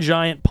get one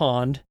giant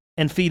pond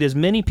and feed as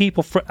many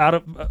people out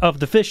of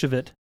the fish of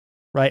it,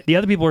 right? The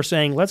other people are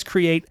saying, let's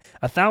create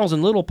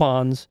 1,000 little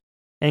ponds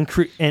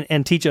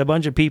and teach a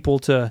bunch of people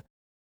to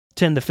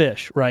tend the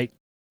fish, right?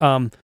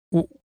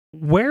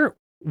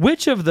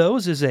 Which of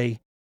those is a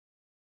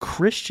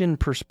Christian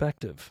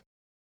perspective?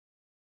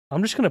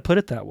 I'm just going to put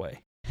it that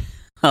way.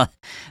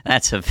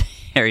 That's a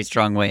very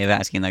strong way of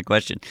asking that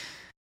question.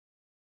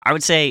 I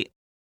would say,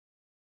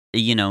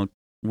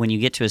 when you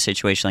get to a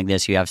situation like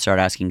this, you have to start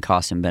asking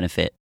cost and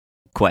benefit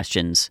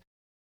questions.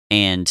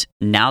 And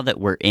now that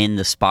we're in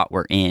the spot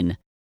we're in,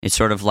 it's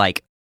sort of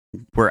like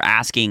we're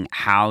asking,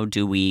 how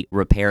do we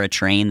repair a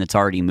train that's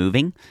already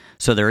moving?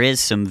 So there is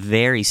some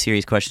very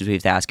serious questions we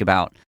have to ask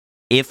about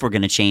if we're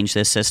going to change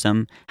this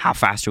system. How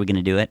fast are we going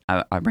to do it?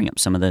 I bring up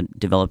some of the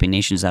developing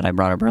nations that I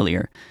brought up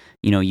earlier.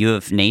 You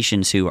have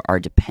nations who are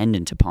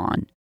dependent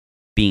upon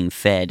being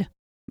fed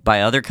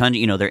by other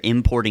countries. They're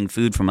importing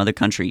food from other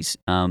countries.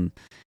 And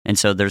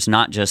so there's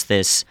not just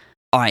this,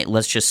 all right,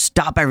 let's just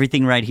stop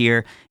everything right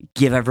here,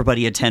 give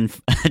everybody a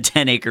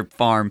 10-acre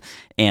farm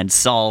and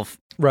solve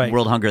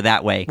world hunger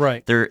that way.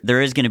 Right.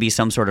 There is going to be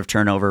some sort of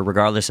turnover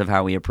regardless of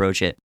how we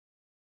approach it.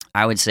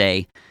 I would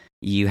say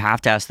you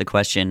have to ask the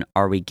question,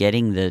 are we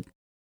getting the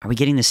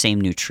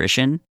same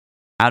nutrition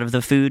out of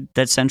the food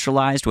that's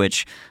centralized,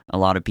 which a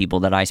lot of people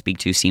that I speak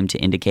to seem to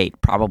indicate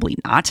probably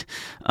not.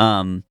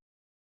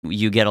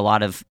 You get a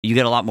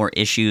lot more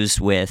issues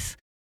with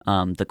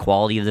the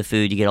quality of the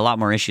food. You get a lot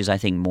more issues, I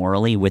think,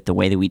 morally with the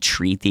way that we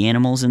treat the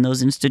animals in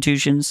those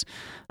institutions.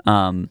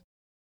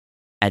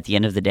 At the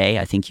end of the day,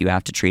 I think you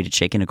have to treat a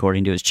chicken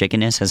according to its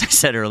chickenness, as I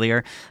said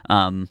earlier.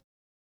 And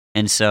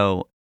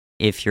so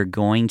if you're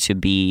going to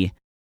be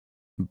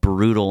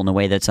brutal in a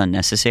way that's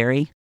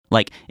unnecessary,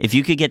 like if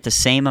you could get the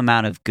same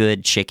amount of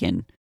good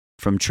chicken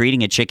from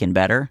treating a chicken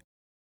better,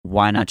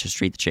 why not just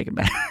treat the chicken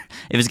better?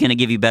 If it's going to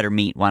give you better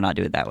meat, why not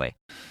do it that way?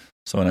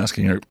 So in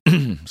asking your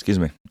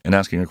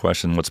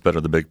question, what's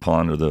better, the big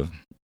pond or the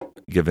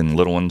giving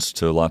little ones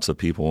to lots of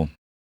people?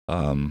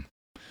 On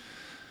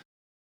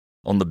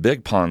the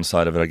big pond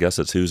side of it, I guess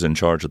it's who's in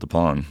charge of the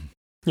pond.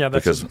 Yeah,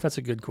 that's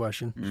a good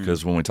question.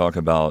 Because when we talk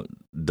about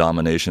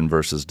domination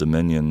versus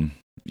dominion,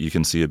 you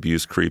can see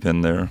abuse creep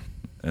in there.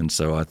 And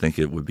so I think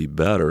it would be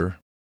better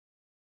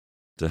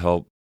to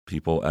help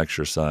people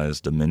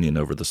exercise dominion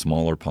over the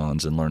smaller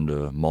ponds and learn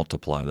to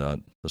multiply that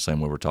the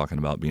same way we're talking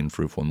about being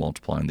fruitful and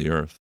multiplying the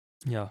earth.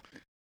 Yeah.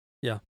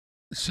 Yeah.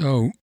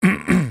 So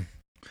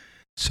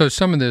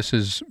some of this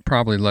is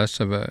probably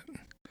less of a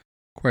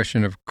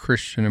question of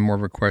Christian and more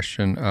of a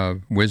question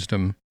of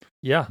wisdom.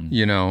 Yeah.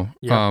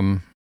 Yeah.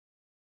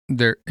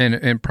 There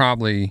and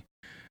probably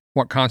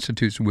what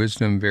constitutes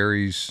wisdom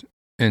varies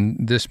in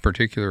this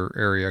particular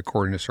area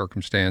according to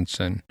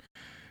circumstance. And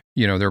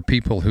there are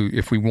people who,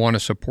 if we want to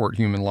support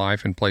human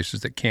life in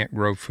places that can't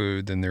grow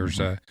food, then there's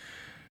a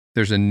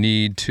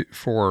need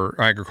for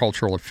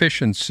agricultural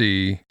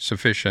efficiency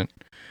sufficient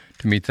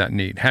to meet that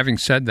need. Having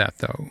said that,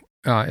 though,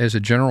 as a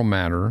general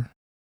matter,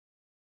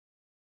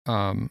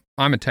 I'm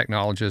a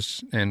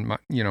technologist, and my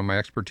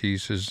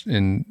expertise is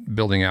in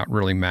building out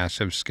really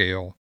massive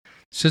scale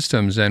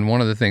systems. And one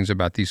of the things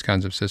about these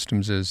kinds of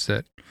systems is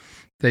that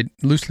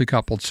loosely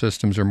coupled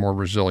systems are more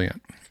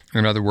resilient.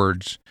 In other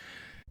words,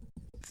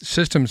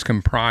 systems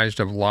comprised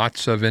of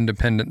lots of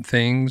independent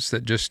things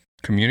that just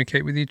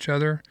communicate with each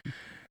other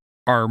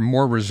are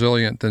more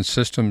resilient than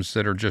systems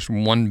that are just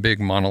one big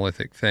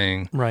monolithic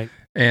thing. Right.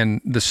 And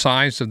the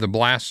size of the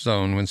blast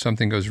zone when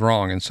something goes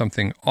wrong, and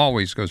something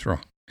always goes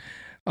wrong,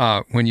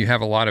 when you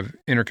have a lot of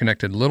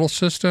interconnected little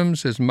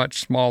systems is much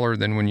smaller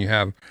than when you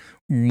have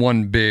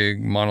one big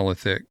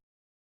monolithic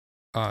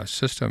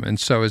system. And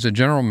so as a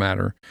general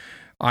matter,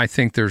 I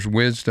think there's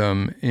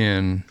wisdom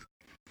in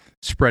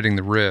spreading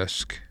the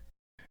risk.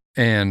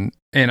 And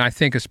I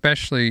think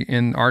especially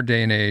in our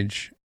day and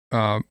age,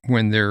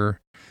 when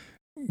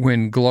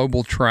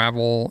global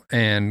travel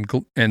and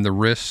the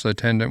risks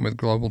attendant with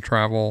global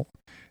travel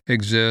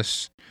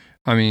exists,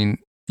 it's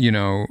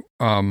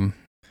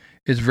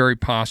very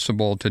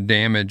possible to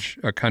damage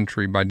a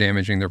country by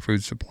damaging their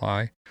food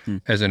supply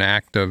as an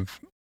act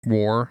of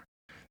war.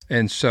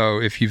 And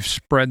so if you've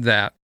spread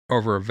that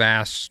over a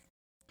vast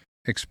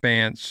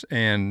expanse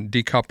and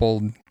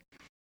decoupled,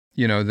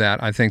 that,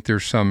 I think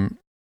there's some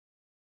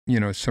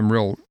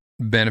real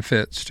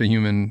benefits to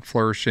human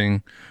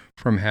flourishing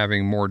from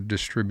having more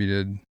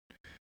distributed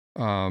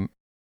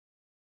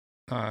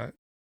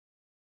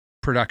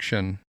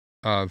production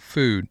of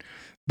food.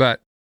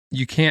 But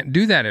you can't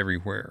do that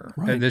everywhere.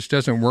 Right. This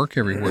doesn't work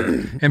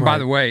everywhere. And by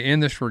the way,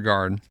 in this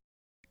regard,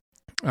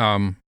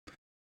 we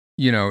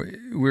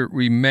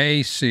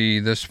may see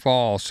this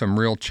fall some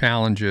real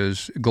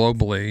challenges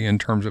globally in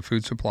terms of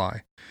food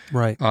supply.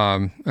 Right.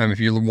 If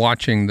you're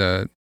watching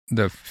the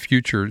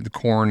future, the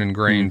corn and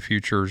grain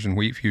futures and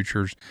wheat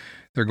futures,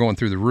 they're going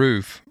through the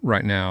roof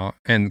right now,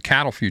 and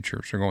cattle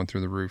futures are going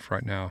through the roof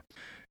right now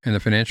in the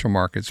financial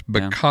markets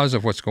because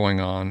of what's going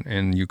on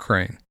in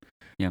Ukraine.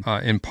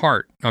 Yeah. In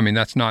part, I mean,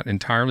 that's not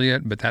entirely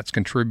it, but that's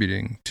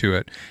contributing to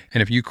it.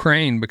 And if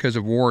Ukraine, because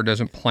of war,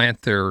 doesn't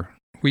plant their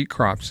wheat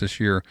crops this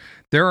year,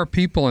 there are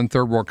people in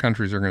third world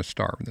countries that are going to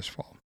starve this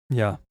fall.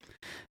 Yeah.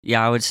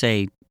 Yeah, I would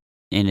say,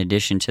 in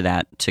addition to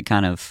that, to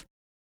kind of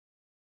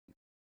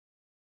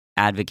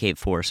advocate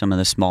for some of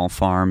the small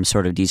farm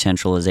sort of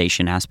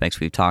decentralization aspects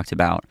we've talked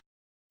about,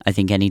 I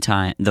think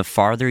anytime, the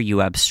farther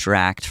you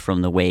abstract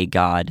from the way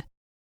God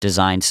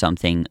designed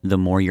something, the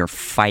more you're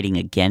fighting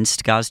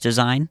against God's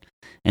design.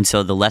 And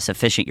so the less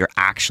efficient you're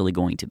actually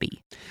going to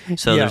be.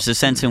 So there's a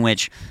sense in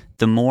which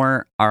the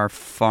more our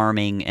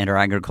farming and our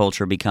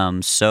agriculture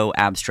becomes so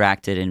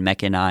abstracted and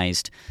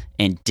mechanized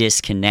and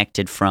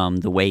disconnected from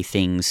the way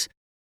things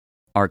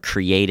are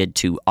created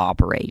to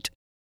operate,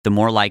 the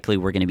more likely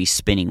we're going to be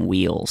spinning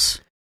wheels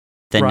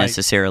than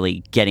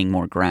necessarily getting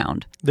more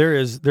ground. There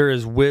is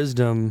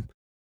wisdom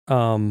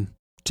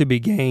to be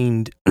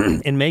gained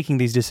in making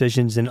these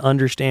decisions and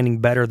understanding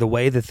better the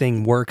way the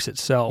thing works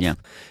itself. Yeah.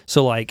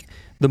 So like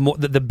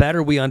the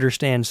better we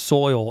understand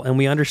soil, and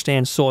we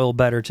understand soil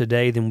better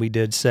today than we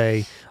did,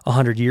 say,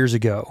 100 years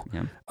ago.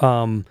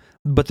 Yeah.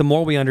 But the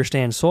more we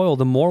understand soil,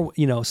 the more,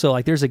 so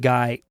like there's a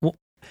guy,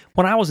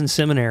 when I was in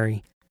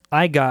seminary,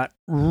 I got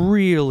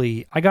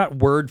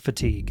word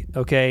fatigue,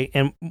 okay?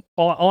 And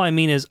all I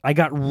mean is I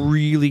got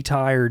really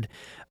tired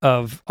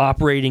of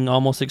operating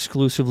almost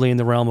exclusively in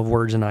the realm of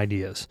words and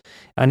ideas.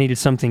 I needed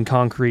something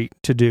concrete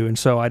to do, and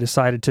so I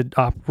decided to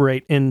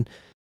operate in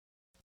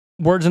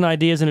words and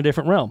ideas in a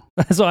different realm.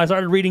 So I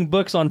started reading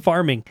books on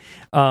farming,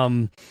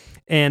 and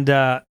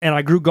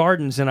I grew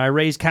gardens, and I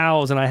raised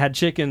cows, and I had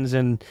chickens,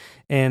 and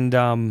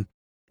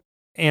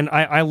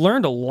I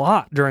learned a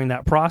lot during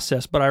that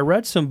process. But I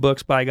read some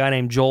books by a guy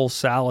named Joel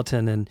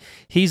Salatin, and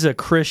he's a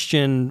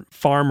Christian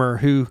farmer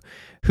who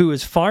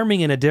is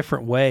farming in a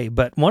different way.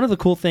 But one of the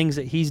cool things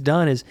that he's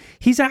done is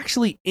he's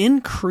actually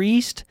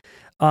increased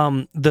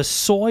the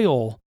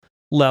soil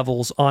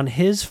levels on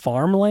his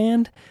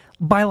farmland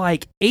by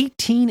like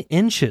 18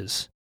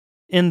 inches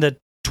in the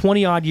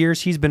 20-odd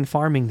years he's been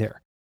farming there.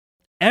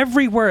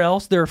 Everywhere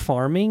else they're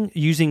farming,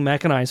 using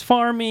mechanized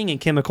farming and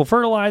chemical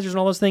fertilizers and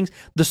all those things,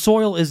 the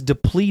soil is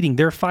depleting.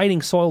 They're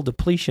fighting soil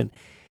depletion.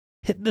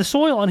 The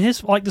soil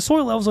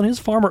levels on his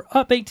farm are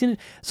up 18.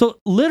 So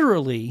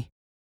literally,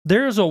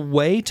 there's a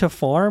way to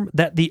farm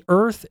that the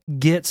earth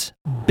gets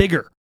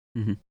bigger.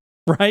 Mm-hmm.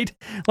 Right?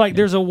 Like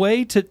there's a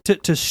way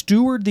to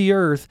steward the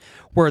earth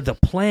where the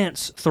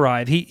plants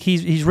thrive.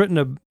 He's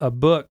written a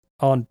book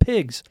on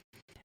pigs,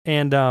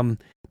 and the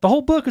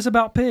whole book is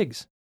about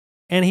pigs.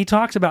 And he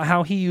talks about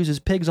how he uses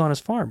pigs on his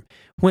farm.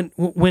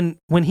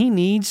 When he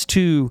needs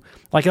to,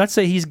 like, let's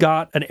say he's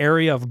got an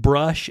area of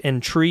brush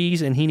and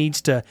trees, and he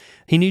needs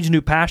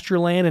new pasture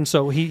land, and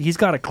so he's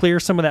got to clear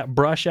some of that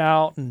brush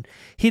out, and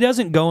he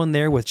doesn't go in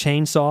there with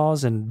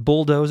chainsaws and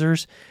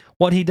bulldozers.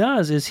 What he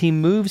does is he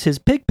moves his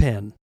pig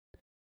pen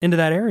into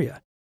that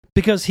area,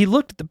 because he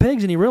looked at the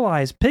pigs and he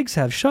realized pigs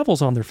have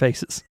shovels on their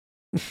faces.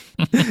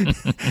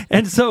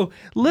 And so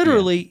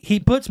literally he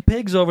puts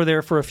pigs over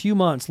there for a few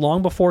months,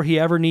 long before he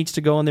ever needs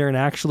to go in there and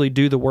actually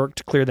do the work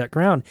to clear that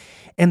ground.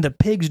 And the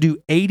pigs do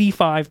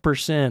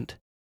 85%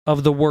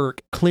 of the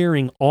work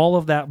clearing all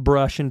of that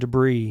brush and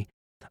debris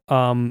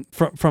from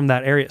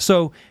that area.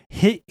 So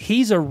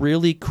he's a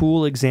really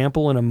cool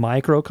example in a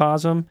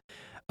microcosm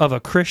of a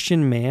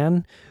Christian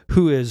man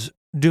who is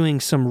doing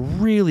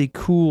some really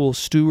cool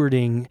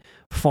stewarding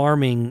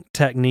farming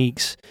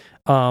techniques.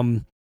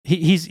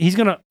 He's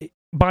gonna,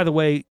 by the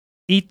way,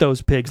 eat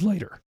those pigs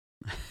later,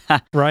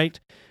 right?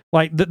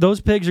 Like those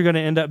pigs are going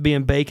to end up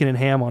being bacon and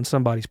ham on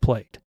somebody's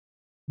plate.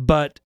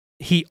 But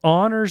he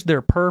honors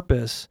their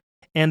purpose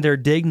and their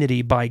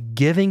dignity by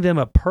giving them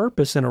a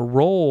purpose and a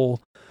role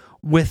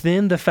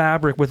within the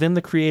fabric, within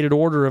the created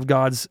order of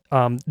God's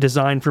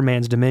design for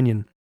man's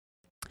dominion.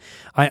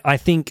 I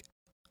think,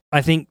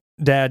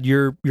 Dad,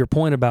 your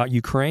point about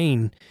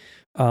Ukraine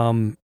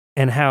and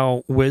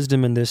how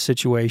wisdom in this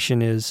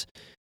situation is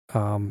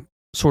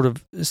sort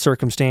of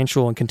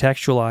circumstantial and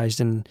contextualized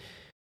and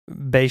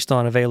based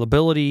on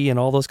availability and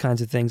all those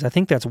kinds of things, I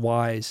think that's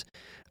wise.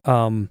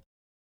 And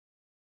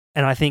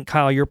I think,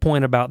 Kyle, your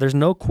point about there's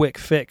no quick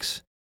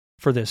fix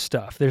for this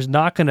stuff. There's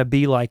not going to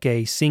be like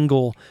a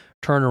single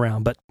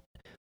turnaround.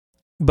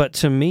 But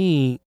to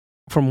me,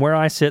 from where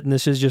I sit, and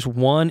this is just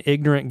one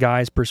ignorant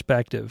guy's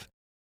perspective,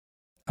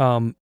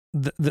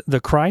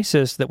 the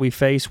crisis that we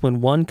face when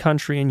one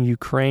country in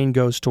Ukraine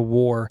goes to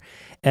war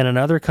and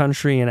another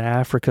country in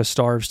Africa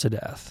starves to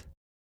death,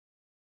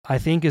 I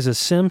think is a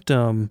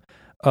symptom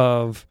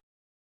of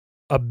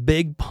a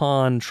big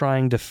pond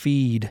trying to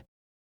feed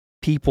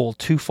people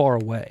too far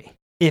away.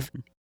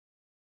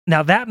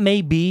 Now that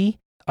may be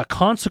a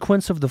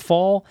consequence of the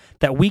fall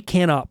that we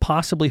cannot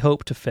possibly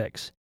hope to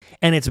fix.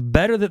 And it's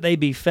better that they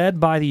be fed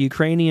by the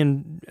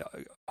Ukrainian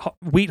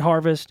wheat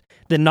harvest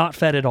than not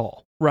fed at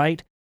all,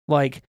 right?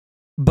 Like,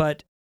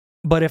 but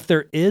if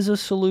there is a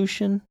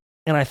solution,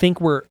 and I think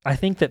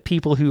that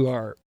people who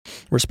are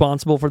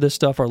responsible for this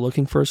stuff are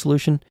looking for a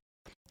solution.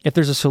 If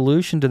there's a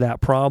solution to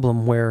that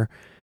problem where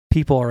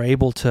people are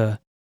able to,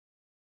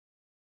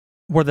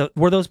 where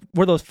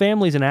those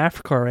families in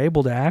Africa are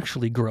able to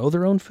actually grow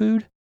their own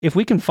food, if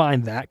we can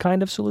find that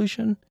kind of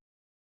solution,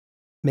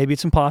 maybe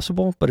it's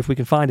impossible, but if we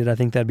can find it, I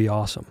think that'd be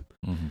awesome.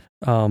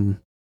 Mm-hmm.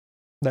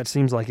 That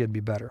seems like it'd be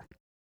better.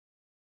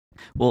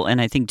 Well, and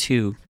I think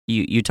too,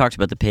 you talked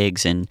about the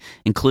pigs and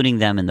including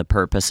them in the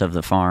purpose of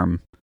the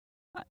farm.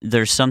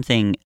 There's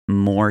something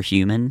more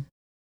human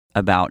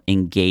about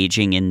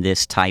engaging in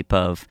this type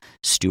of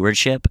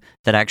stewardship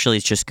that actually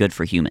is just good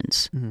for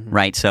humans,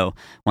 right? So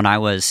when I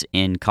was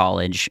in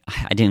college,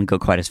 I didn't go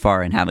quite as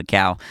far and have a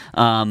cow.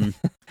 Come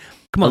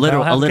on,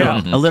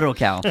 a literal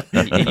cow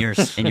in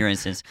your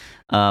instance.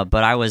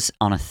 But I was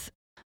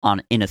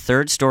in a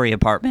third-story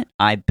apartment.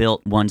 I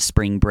built one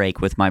spring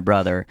break with my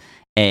brother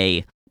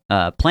a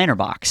planter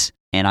box,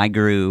 and I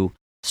grew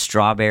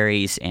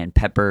strawberries and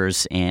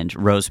peppers and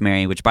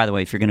rosemary, which, by the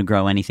way, if you're going to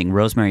grow anything,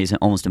 rosemary is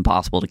almost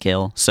impossible to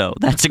kill. So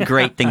that's a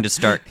great thing to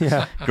start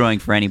growing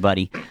for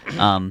anybody.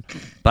 But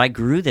I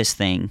grew this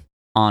thing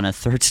on a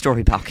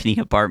third-story balcony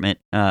apartment,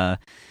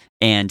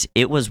 and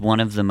it was one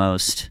of the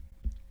most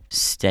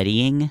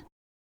steadying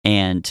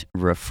and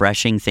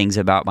refreshing things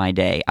about my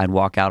day. I'd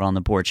walk out on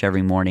the porch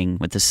every morning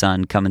with the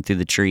sun coming through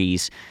the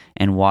trees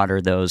and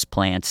water those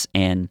plants,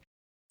 and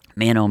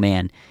man, oh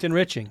man. It's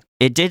enriching.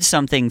 It did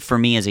something for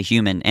me as a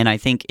human, and I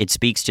think it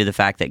speaks to the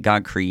fact that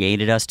God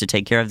created us to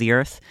take care of the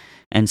earth,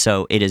 and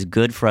so it is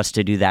good for us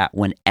to do that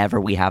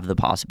whenever we have the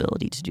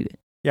possibility to do it.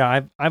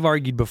 Yeah, I've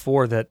argued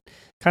before that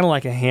kind of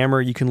like a hammer,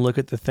 you can look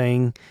at the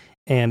thing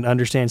and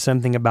understand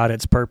something about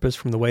its purpose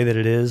from the way that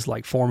it is,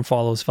 like form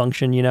follows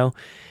function, you know?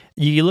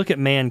 You look at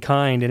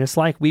mankind, and it's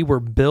like we were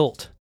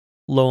built,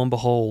 lo and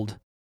behold,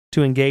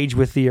 to engage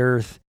with the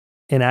earth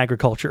in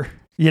agriculture.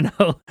 You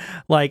know,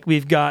 like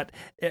we've got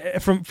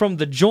from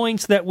the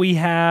joints that we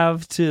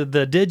have to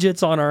the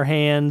digits on our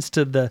hands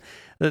to the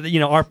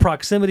our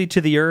proximity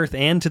to the earth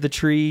and to the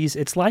trees.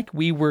 It's like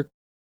we were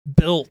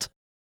built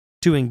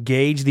to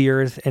engage the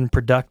earth in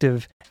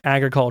productive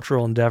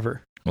agricultural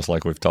endeavor. It's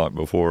like we've talked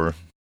before.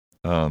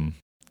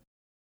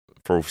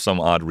 For some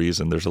odd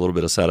reason, there's a little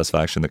bit of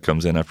satisfaction that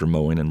comes in after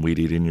mowing and weed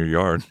eating your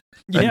yard.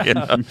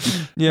 Yeah,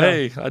 yeah.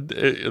 Hey,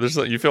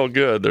 you feel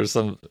good. There's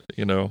some,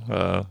 I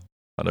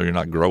know you're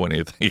not growing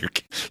anything.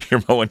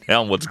 You're mowing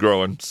down what's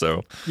growing.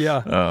 So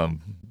yeah.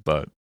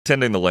 But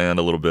tending the land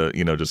a little bit,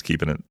 just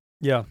keeping it.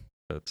 Yeah.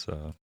 That's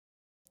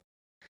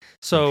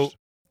so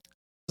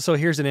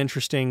here's an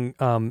interesting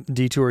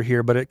detour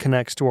here, but it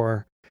connects to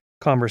our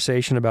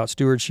conversation about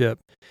stewardship.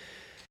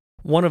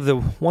 One of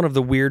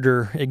the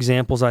weirder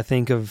examples, I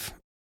think, of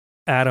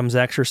Adam's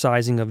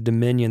exercising of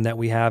dominion that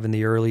we have in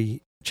the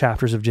early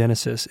chapters of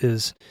Genesis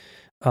is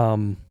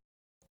in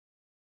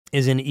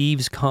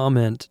Eve's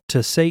comment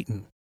to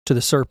Satan, to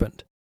the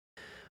serpent,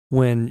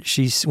 when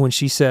she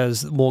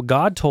says, "Well,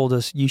 God told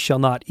us, you shall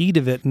not eat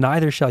of it,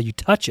 neither shall you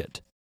touch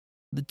it."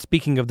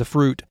 Speaking of the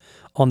fruit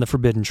on the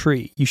forbidden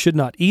tree, you should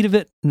not eat of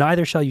it,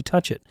 neither shall you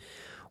touch it.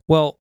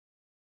 Well,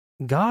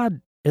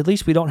 God, at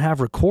least we don't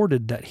have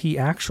recorded that he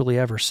actually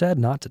ever said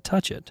not to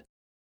touch it.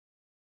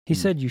 He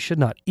said you should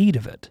not eat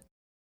of it.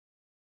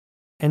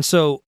 And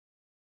so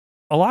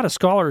a lot of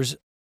scholars,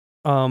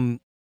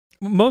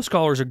 most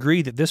scholars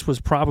agree that this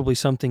was probably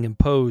something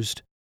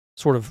imposed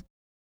sort of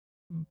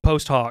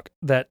post hoc,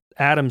 that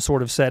Adam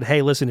sort of said,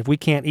 hey, listen, if we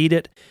can't eat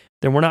it,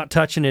 then we're not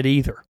touching it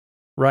either,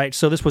 right?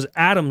 So this was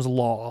Adam's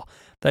law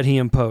that he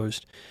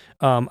imposed.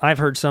 I've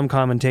heard some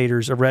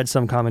commentators, or read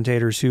some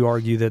commentators who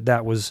argue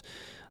that was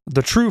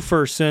the true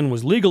first sin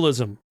was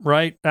legalism,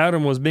 right?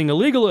 Adam was being a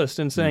legalist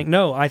and saying,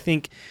 no, I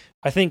think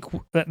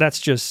that's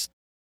just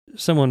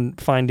someone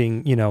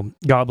finding,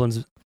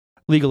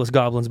 legalist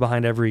goblins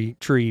behind every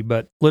tree,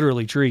 but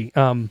literally tree.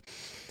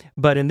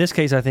 But in this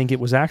case, I think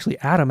it was actually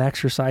Adam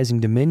exercising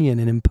dominion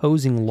and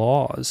imposing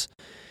laws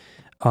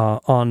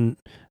on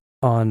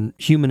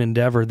human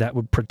endeavor that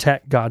would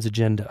protect God's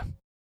agenda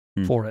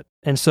for it.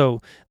 And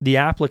so the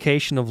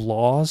application of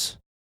laws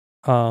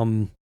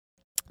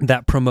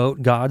that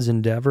promote God's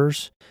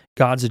endeavors,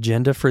 God's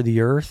agenda for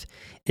the earth,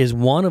 is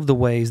one of the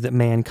ways that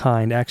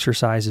mankind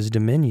exercises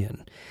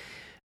dominion.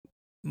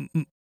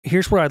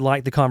 Here's where I'd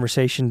like the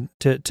conversation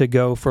to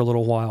go for a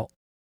little while.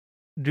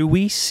 Do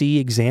we see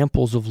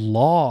examples of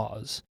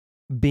laws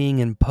being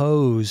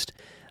imposed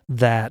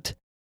that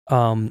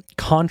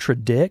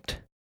contradict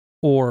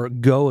or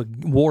go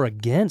war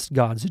against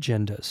God's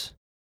agendas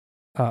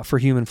for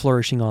human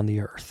flourishing on the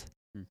earth?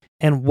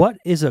 And what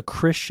is a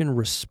Christian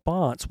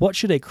response? What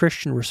should a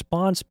Christian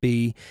response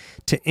be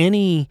to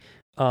any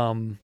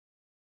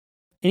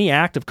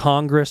act of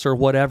Congress or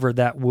whatever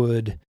that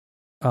would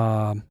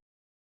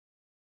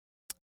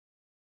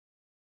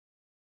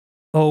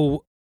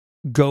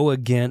go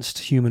against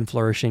human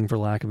flourishing, for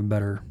lack of a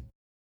better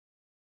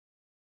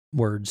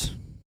words?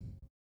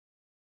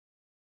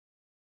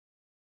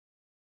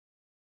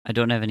 I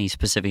don't have any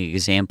specific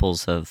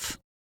examples of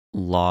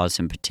laws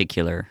in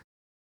particular.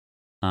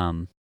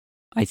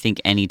 I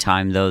think any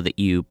time, though, that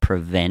you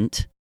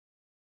prevent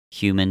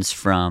humans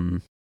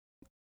from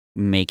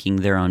making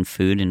their own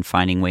food and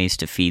finding ways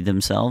to feed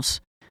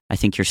themselves, I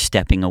think you're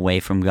stepping away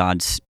from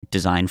God's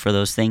design for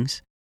those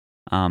things.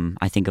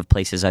 I think of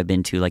places I've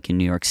been to, like in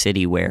New York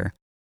City, where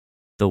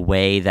the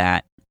way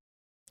that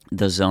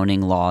the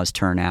zoning laws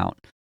turn out,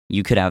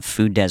 you could have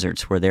food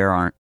deserts where there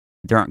aren't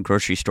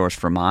grocery stores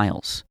for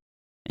miles,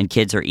 and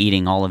kids are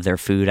eating all of their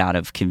food out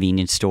of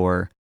convenience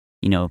store,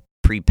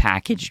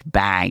 prepackaged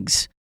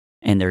bags,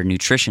 and their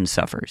nutrition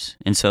suffers.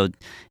 And so,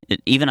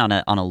 even on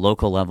a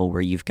local level,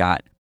 where you've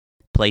got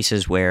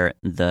places where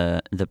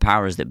the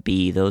powers that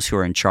be, those who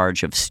are in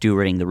charge of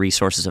stewarding the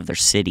resources of their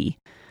city,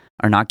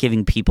 are not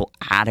giving people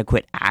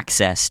adequate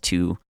access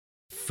to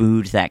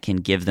food that can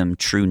give them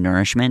true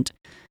nourishment,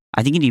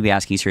 I think you need to be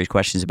asking serious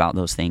questions about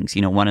those things.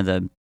 One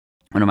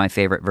of my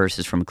favorite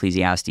verses from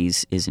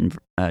Ecclesiastes is in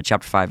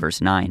chapter 5, verse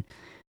 9. It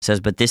says,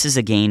 "But this is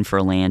a gain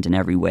for land in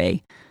every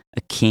way,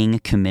 a king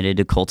committed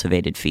to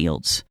cultivated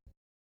fields."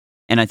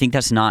 And I think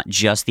that's not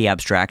just the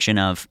abstraction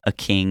of a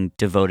king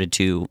devoted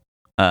to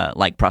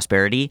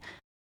prosperity.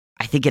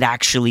 I think it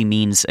actually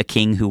means a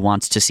king who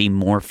wants to see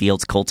more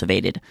fields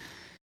cultivated.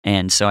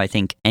 And so I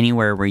think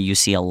anywhere where you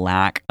see a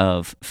lack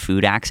of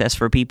food access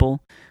for people,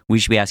 we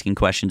should be asking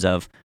questions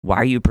of, why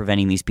are you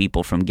preventing these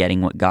people from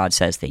getting what God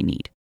says they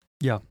need?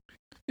 Yeah.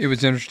 It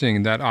was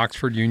interesting, that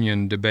Oxford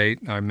Union debate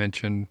I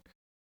mentioned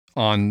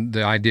on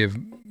the idea of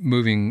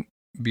moving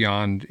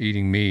beyond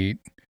eating meat.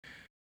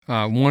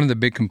 One of the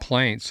big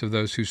complaints of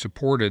those who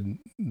supported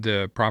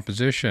the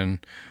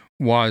proposition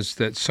was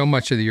that so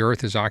much of the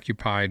earth is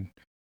occupied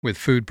with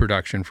food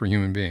production for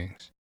human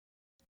beings.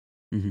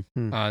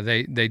 Mm-hmm.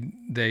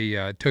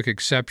 They took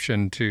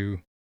exception to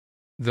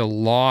the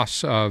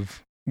loss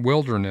of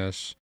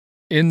wilderness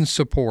in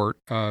support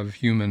of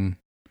human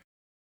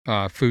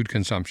food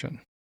consumption.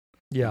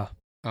 Yeah.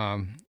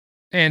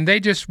 And they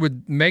just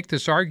would make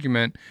this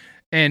argument,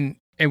 and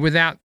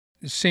without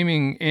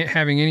having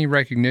any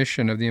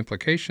recognition of the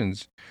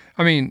implications.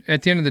 I mean,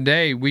 at the end of the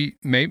day,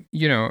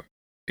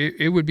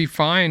 it would be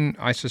fine,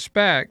 I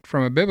suspect,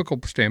 from a biblical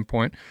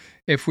standpoint,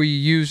 if we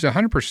use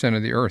 100%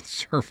 of the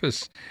Earth's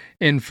surface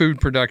in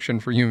food production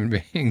for human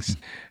beings.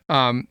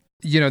 That's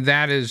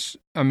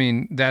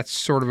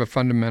sort of a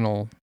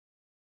fundamental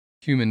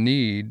human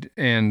need,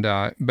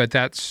 but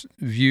that's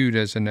viewed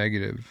as a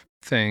negative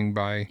thing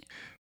by,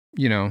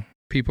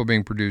 people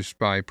being produced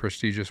by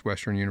prestigious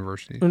Western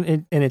universities.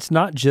 And it's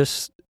not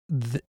just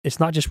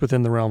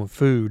within the realm of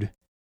food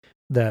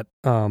that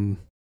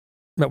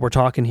we're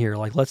talking here.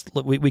 Like,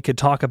 we could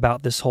talk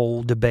about this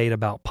whole debate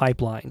about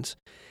pipelines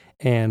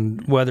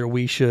and whether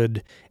we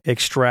should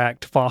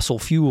extract fossil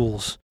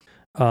fuels,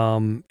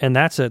 and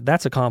that's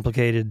a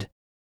complicated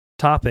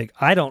topic.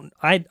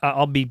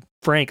 I'll be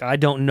frank, I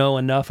don't know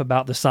enough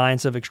about the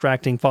science of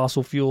extracting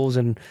fossil fuels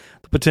and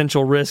the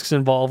potential risks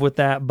involved with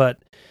that, but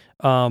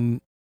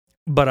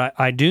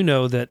I do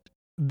know that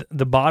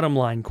the bottom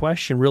line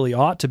question really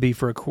ought to be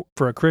for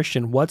a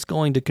Christian: what's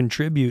going to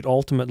contribute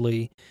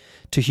ultimately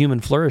to human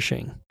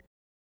flourishing?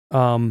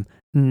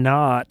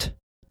 Not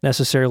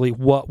necessarily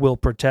what will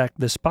protect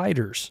the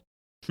spiders.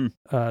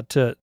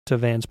 To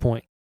Van's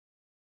point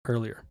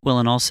earlier. Well,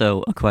 and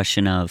also a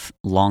question of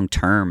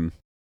long-term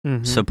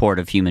support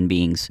of human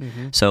beings.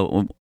 Mm-hmm.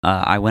 So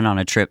I went on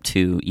a trip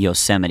to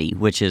Yosemite,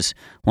 which is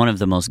one of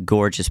the most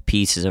gorgeous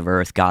pieces of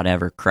earth God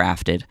ever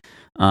crafted.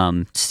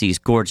 It's these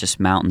gorgeous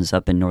mountains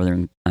up in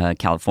northern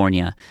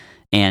California.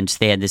 And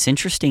they had this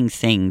interesting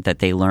thing that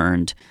they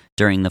learned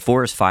during the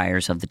forest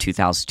fires of the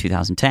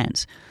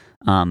 2010s.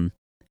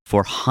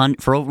 For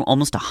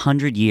almost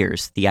 100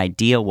 years, the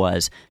idea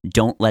was,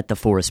 don't let the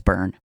forest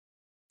burn,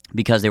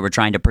 because they were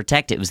trying to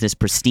protect it. It was this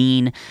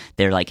pristine.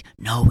 They're like,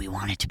 no, we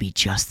want it to be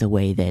just the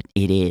way that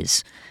it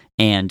is.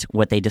 And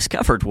what they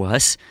discovered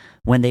was,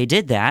 when they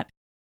did that,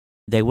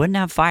 they wouldn't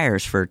have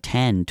fires for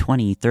 10,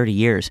 20, 30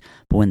 years.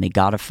 But when they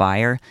got a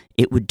fire,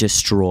 it would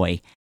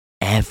destroy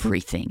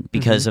everything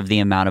because of the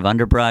amount of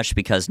underbrush,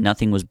 because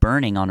nothing was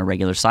burning on a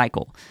regular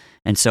cycle.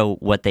 And so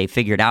what they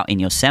figured out in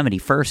Yosemite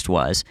first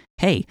was,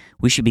 hey,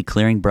 we should be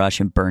clearing brush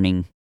and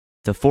burning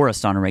the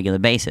forest on a regular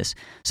basis.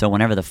 So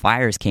whenever the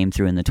fires came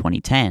through in the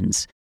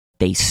 2010s,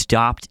 they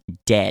stopped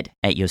dead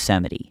at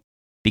Yosemite,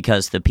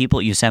 because the people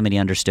at Yosemite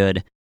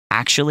understood,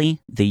 actually,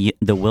 the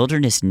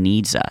wilderness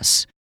needs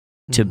us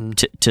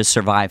to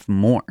survive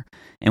more.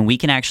 And we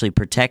can actually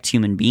protect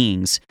human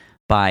beings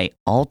by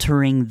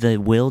altering the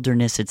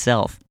wilderness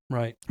itself.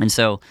 Right. And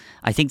so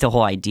I think the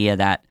whole idea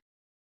that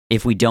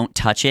if we don't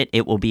touch it,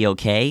 it will be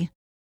okay,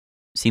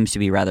 seems to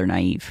be rather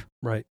naive.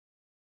 Right.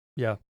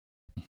 Yeah.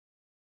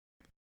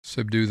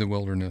 Subdue the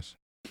wilderness.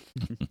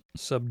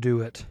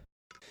 Subdue it.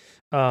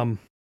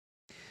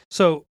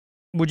 So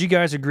would you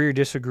guys agree or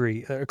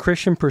disagree? A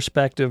Christian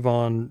perspective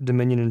on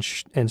dominion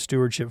and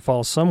stewardship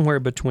falls somewhere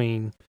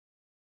between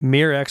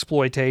mere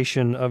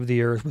exploitation of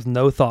the earth with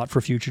no thought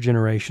for future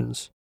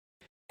generations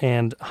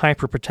and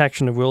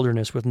hyper-protection of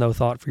wilderness with no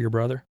thought for your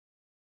brother?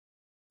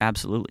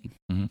 Absolutely.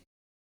 Mm-hmm.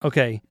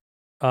 Okay.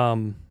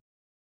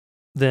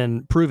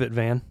 Then prove it,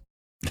 Van.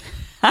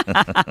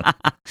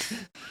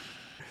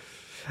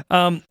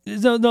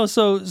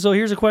 So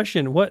here's a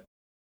question: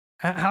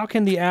 how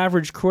can the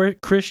average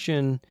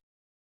Christian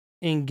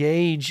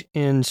engage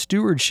in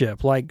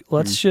stewardship? Like,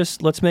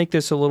 let's make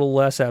this a little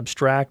less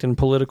abstract and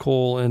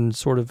political and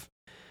sort of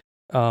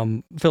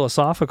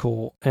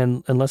philosophical,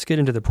 and let's get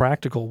into the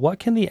practical. What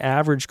can the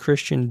average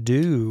Christian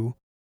do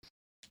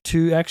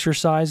to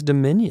exercise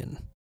dominion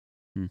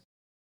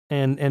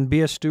and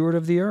be a steward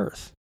of the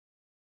earth?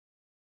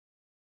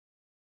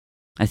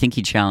 I think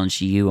he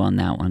challenged you on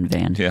that one,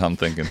 Van. Yeah, I'm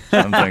thinking.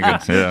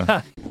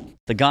 Yeah.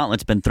 The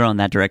gauntlet's been thrown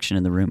that direction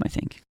in the room, I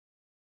think.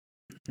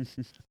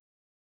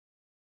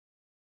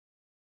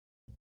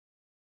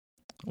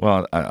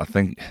 Well, I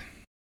think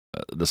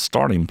the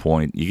starting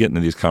point, you get into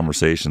these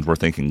conversations, we're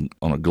thinking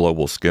on a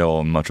global scale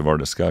in much of our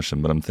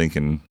discussion, but I'm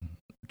thinking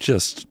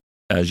just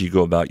as you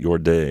go about your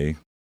day,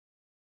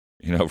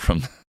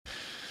 from,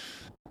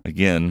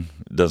 again,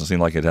 it doesn't seem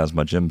like it has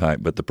much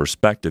impact, but the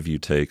perspective you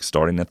take,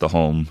 starting at the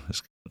home,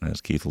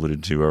 as Keith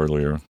alluded to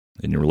earlier,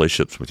 in your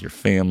relationships with your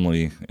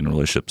family, in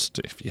relationships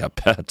to, if you have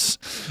pets,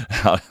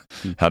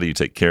 how do you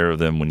take care of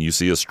them when you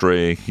see a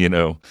stray,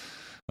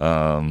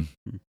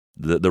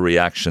 the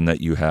reaction that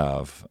you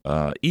have.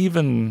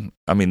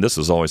 This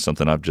is always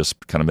something I've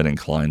just kind of been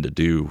inclined to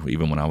do,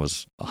 even when I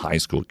was a high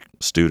school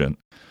student.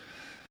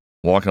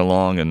 Walking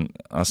along and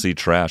I see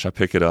trash, I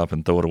pick it up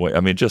and throw it away.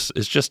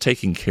 It's just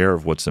taking care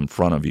of what's in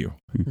front of you.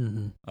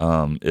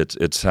 Mm-hmm.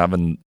 It's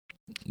having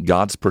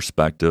God's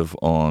perspective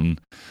on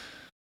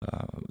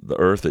the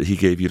earth that He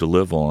gave you to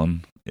live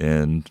on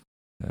and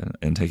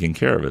taking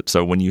care of it.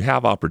 So when you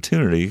have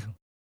opportunity,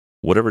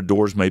 whatever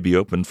doors may be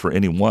open for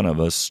any one of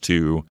us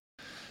to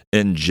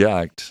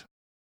inject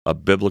a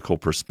biblical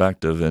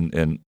perspective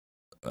and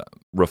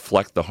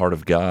reflect the heart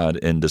of God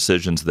in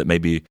decisions that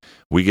maybe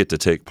we get to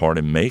take part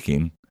in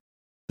making,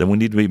 then we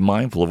need to be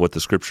mindful of what the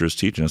Scripture is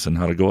teaching us and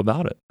how to go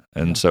about it.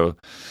 And so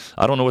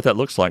I don't know what that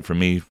looks like for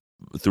me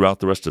throughout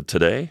the rest of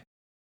today,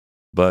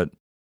 but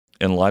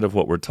in light of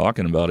what we're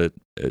talking about,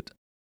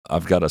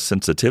 I've got a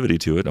sensitivity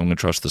to it. I'm going to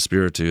trust the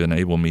Spirit to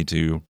enable me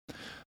to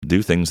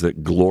do things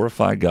that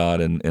glorify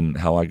God and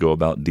how I go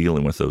about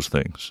dealing with those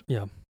things.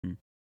 Yeah.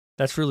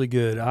 That's really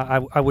good.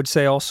 I would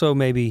say also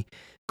maybe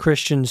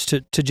Christians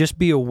to just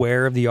be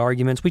aware of the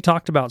arguments. We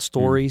talked about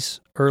stories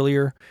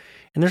earlier,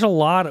 and there's a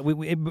lot.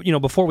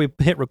 Before we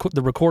hit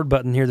the record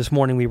button here this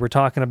morning, we were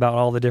talking about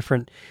all the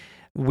different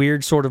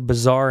weird, sort of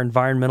bizarre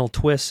environmental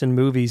twists in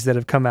movies that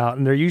have come out,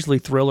 and they're usually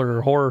thriller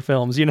or horror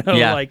films.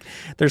 Like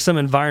there's some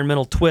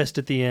environmental twist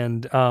at the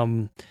end.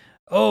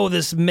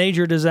 This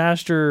major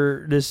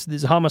disaster,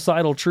 these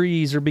homicidal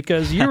trees, or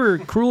because you were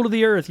cruel to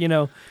the earth.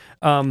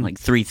 Like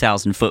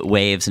 3,000-foot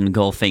waves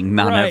engulfing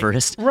Mount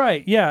Everest.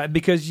 Right, yeah,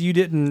 because you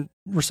didn't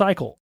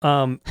recycle.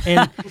 And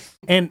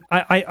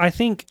I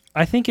think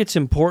it's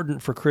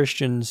important for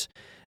Christians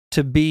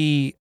to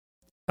be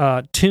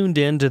tuned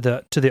into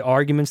the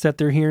arguments that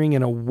they're hearing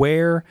and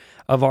aware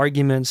of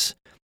arguments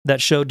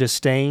that show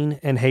disdain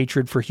and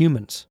hatred for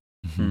humans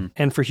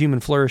and for human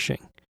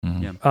flourishing.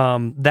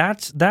 Mm-hmm.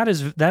 That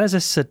is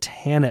a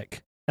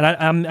satanic, and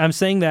I'm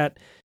saying that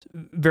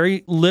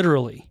very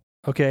literally.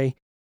 Okay.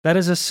 That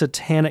is a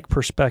satanic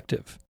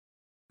perspective.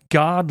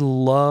 God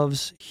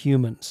loves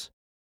humans,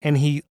 and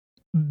He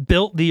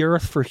built the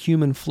earth for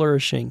human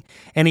flourishing,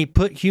 and He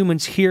put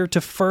humans here to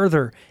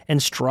further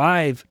and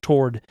strive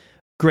toward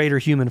greater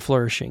human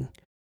flourishing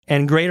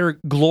and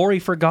greater glory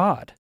for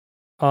God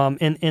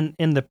in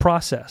the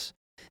process.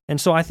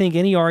 And so I think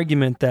any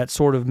argument that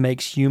sort of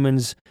makes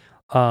humans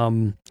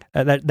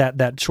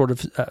that sort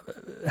of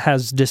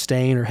has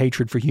disdain or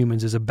hatred for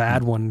humans is a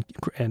bad one,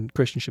 and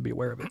Christians should be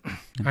aware of it.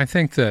 I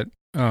think that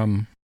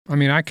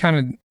I kind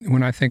of,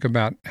 when I think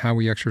about how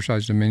we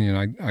exercise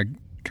dominion,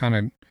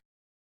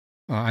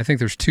 I think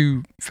there's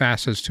two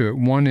facets to it.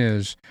 One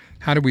is,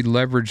 how do we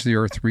leverage the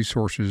earth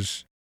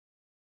resources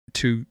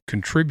to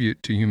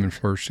contribute to human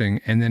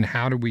flourishing? And then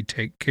how do we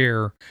take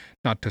care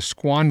not to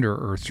squander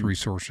earth's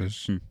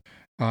resources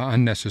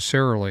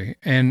unnecessarily?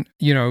 And,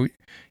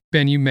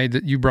 Ben,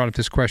 you brought up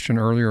this question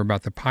earlier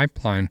about the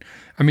pipeline.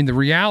 The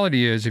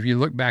reality is, if you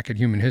look back at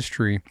human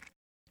history,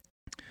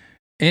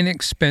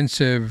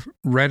 inexpensive,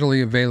 readily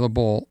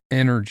available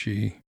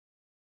energy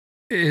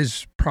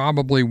is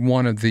probably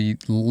one of the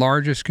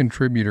largest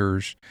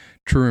contributors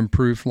to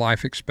improved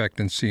life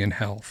expectancy and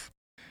health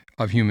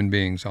of human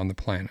beings on the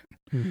planet.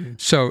 Mm-hmm.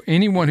 So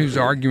anyone who's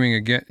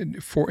arguing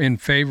in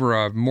favor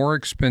of more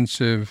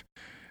expensive,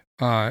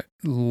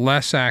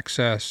 less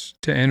access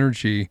to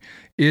energy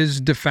is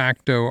de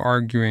facto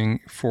arguing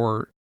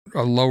for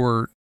a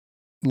lower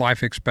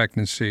life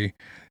expectancy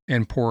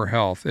and poor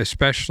health,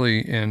 especially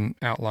in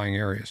outlying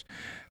areas.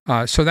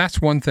 So that's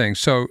one thing.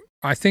 So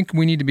I think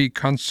we need to be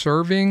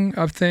conserving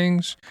of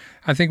things.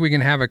 I think we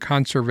can have a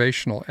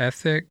conservational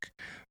ethic,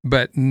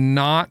 but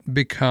not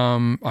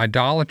become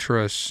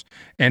idolatrous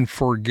and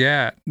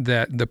forget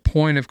that the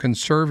point of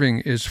conserving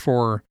is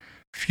for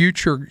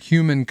future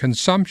human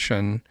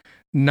consumption,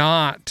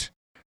 not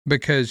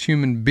because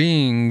human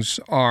beings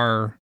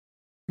are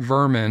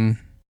vermin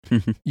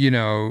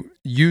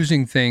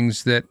using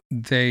things that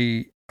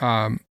they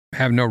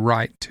have no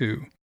right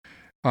to.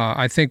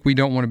 I think we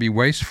don't want to be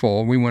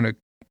wasteful. We want to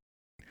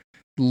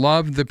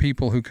love the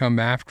people who come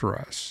after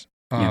us.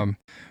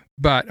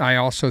 But I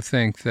also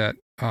think that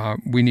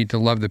we need to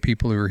love the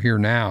people who are here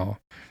now,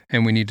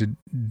 and we need to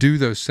do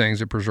those things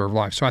that preserve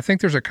life. So I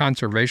think there's a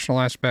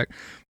conservational aspect,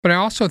 but I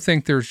also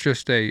think there's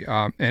just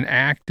an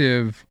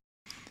active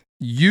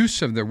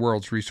use of the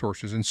world's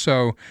resources. And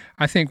so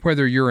I think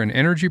whether you're in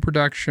energy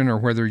production or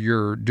whether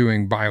you're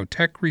doing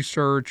biotech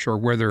research or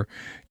whether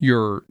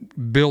you're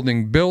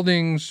building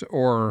buildings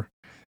or,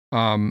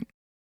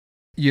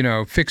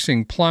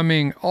 fixing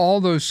plumbing,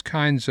 all those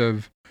kinds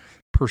of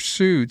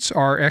pursuits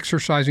are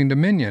exercising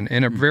dominion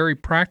in a very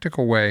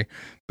practical way,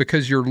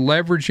 because you're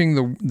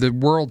leveraging the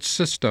world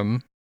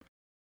system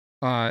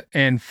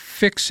and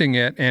fixing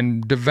it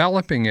and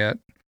developing it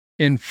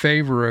in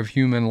favor of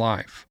human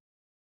life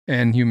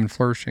and human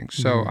flourishing.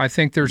 So I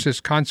think there's this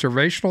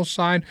conservational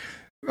side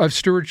of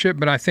stewardship,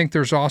 but I think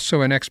there's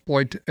also an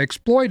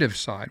exploitive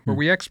side where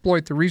we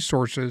exploit the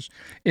resources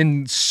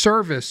in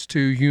service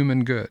to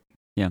human good.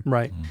 Yeah.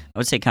 Right. I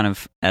would say kind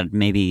of at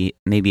maybe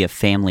a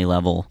family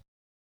level,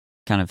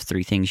 kind of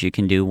 3 things you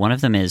can do. One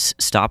of them is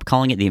stop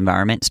calling it the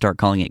environment, start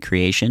calling it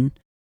creation.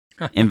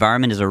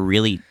 Environment is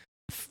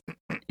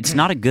it's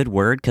not a good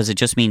word because it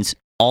just means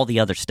all the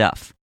other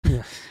stuff.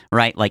 Yeah.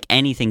 Right? Like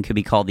anything could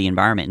be called the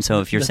environment. And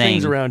so if you're the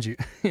saying things around you.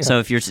 Yeah. So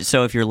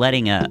if you're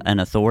letting an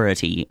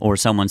authority or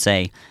someone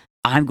say,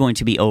 I'm going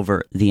to be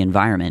over the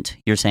environment,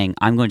 you're saying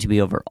I'm going to be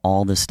over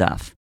all the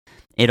stuff.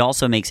 It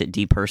also makes it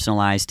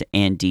depersonalized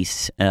and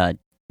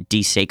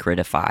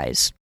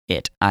desacredifies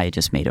it. I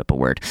just made up a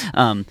word.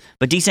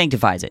 But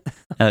desanctifies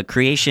it.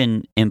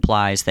 Creation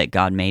implies that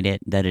God made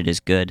it, that it is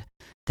good,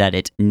 that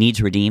it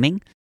needs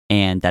redeeming,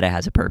 and that it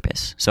has a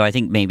purpose. So I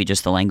think maybe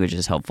just the language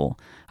is helpful.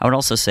 I would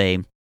also say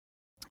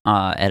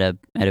at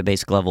a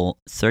basic level,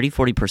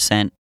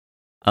 30-40%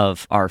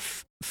 of our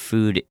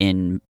food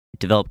in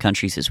developed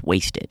countries is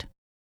wasted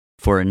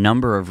for a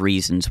number of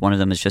reasons. One of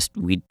them is just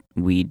we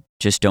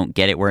just don't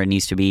get it where it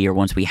needs to be, or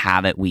once we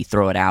have it, we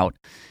throw it out.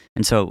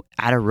 And so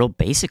at a real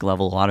basic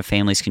level, a lot of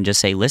families can just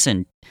say,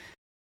 listen,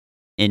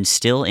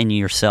 instill in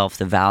yourself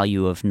the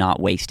value of not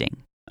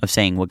wasting, of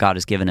saying what God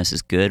has given us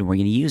is good and we're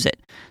going to use it.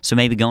 So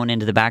maybe going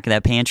into the back of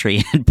that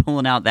pantry and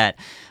pulling out that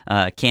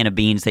can of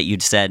beans that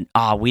you'd said,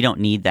 we don't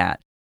need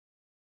that.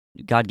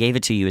 God gave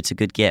it to you. It's a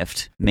good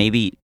gift.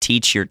 Maybe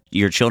teach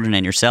your children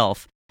and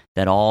yourself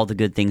that all the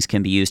good things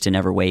can be used and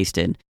never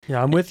wasted.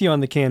 Yeah, I'm with you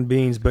on the canned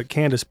beans, but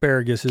canned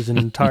asparagus is an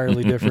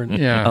entirely different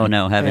Oh,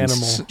 no, heavens.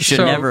 animal. Should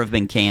never have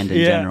been canned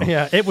in general.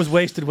 Yeah, it was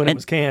wasted when it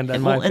was canned.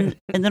 And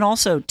then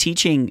also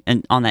teaching,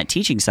 and on that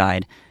teaching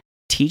side,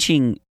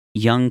 teaching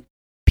young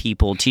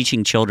people,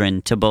 teaching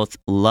children to both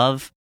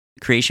love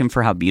creation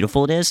for how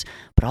beautiful it is,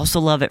 but also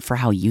love it for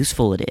how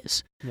useful it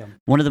is. Yeah.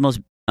 One of the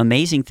most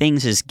amazing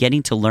things is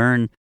getting to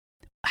learn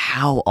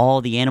how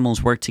all the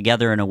animals work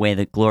together in a way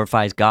that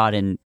glorifies God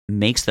and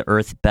makes the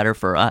earth better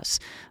for us.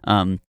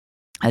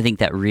 I think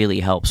that really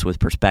helps with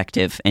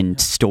perspective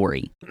and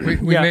story. We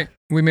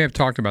may have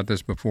talked about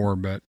this before,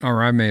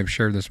 or I may have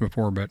shared this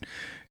before, but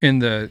in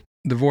the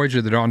Voyage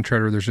of the Dawn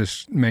Treader, there's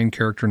this main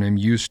character named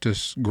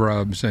Eustace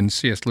Grubbs, and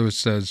C.S. Lewis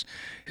says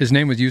his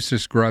name was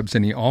Eustace Grubbs,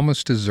 and he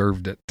almost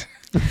deserved it.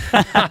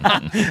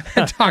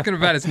 Talking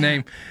about his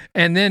name,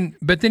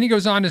 but then he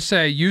goes on to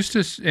say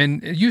Eustace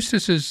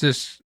is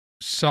this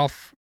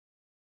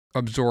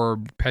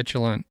self-absorbed,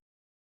 petulant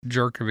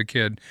jerk of a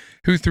kid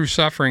who, through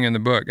suffering in the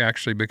book,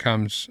 actually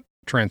becomes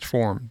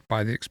transformed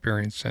by the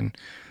experience and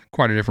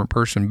quite a different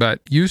person. But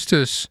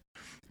Eustace,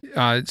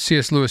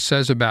 C.S. Lewis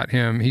says about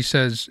him, he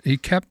says he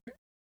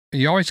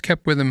always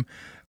kept with him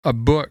a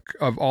book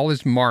of all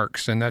his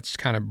marks, and that's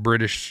kind of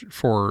British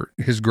for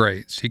his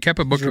grades. He kept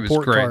a book of his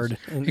grades.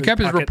 He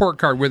kept his report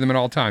card with him at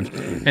all times.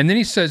 And then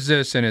he says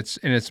this, and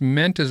it's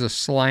meant as a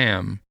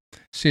slam.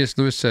 C.S.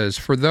 Lewis says,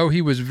 though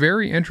he was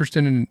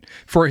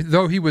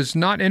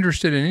not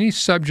interested in any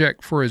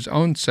subject for his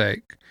own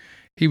sake,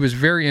 he was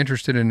very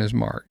interested in his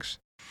marks.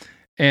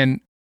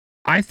 And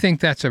I think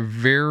that's a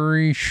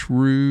very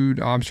shrewd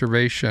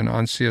observation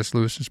on C.S.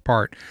 Lewis's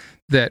part,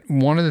 that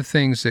one of the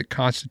things that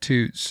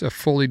constitutes a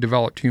fully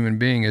developed human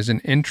being is an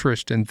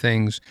interest in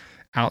things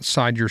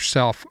outside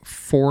yourself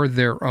for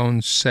their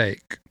own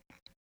sake.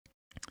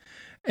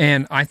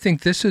 And I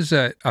think this is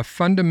a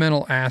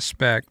fundamental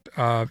aspect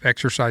of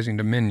exercising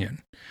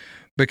dominion,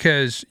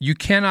 because you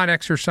cannot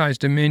exercise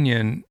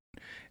dominion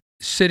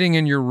sitting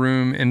in your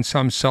room in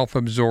some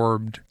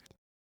self-absorbed,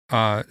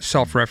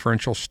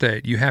 self-referential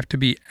state. You have to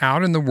be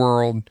out in the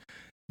world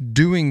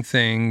doing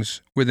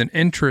things with an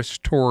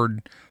interest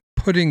toward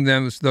putting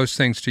those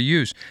things to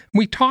use.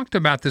 We talked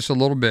about this a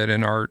little bit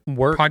in our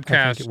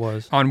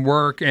podcast on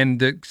work,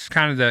 and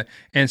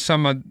and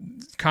some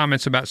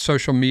comments about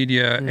social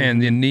media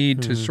and the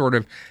need to sort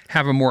of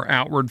have a more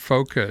outward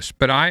focus.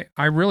 But I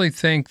really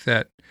think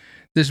that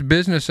this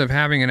business of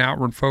having an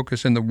outward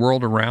focus in the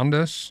world around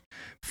us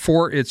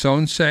for its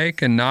own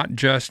sake and not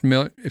just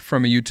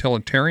from a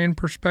utilitarian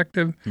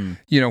perspective.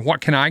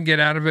 What can I get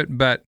out of it?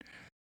 But,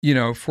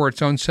 for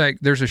its own sake.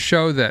 There's a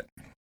show that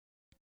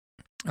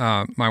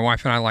my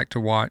wife and I like to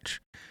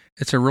watch.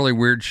 It's a really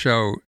weird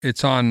show.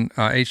 It's on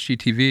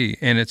HGTV,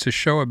 and it's a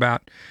show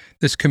about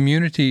this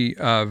community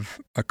of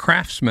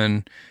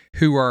craftsmen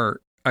who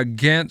are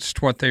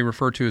against what they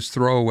refer to as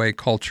throwaway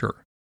culture.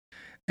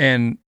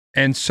 And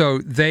so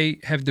they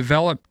have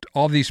developed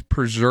all these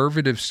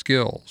preservative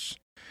skills.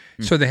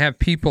 So they have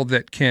people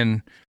that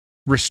can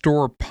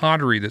restore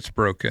pottery that's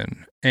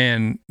broken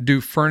and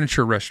do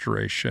furniture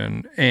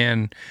restoration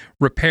and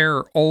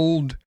repair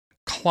old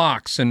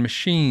clocks and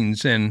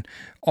machines and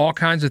all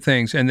kinds of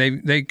things. And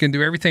they can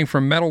do everything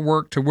from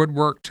metalwork to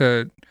woodwork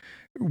to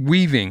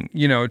weaving,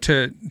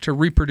 to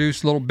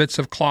reproduce little bits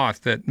of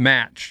cloth that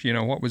match,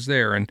 what was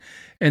there.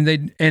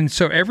 And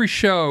so every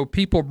show,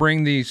 people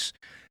bring these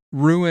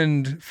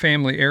ruined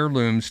family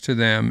heirlooms to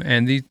them,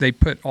 and they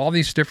put all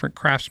these different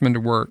craftsmen to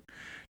work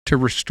to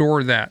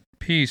restore that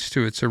piece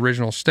to its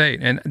original state.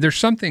 And there's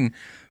something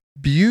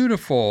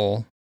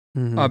beautiful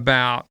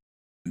about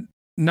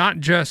not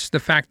just the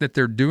fact that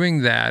they're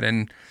doing that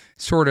and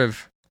sort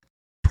of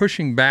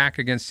pushing back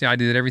against the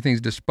idea that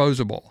everything's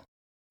disposable,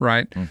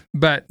 right?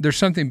 But there's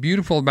something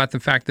beautiful about the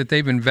fact that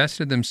they've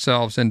invested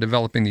themselves in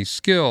developing these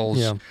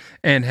skills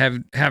and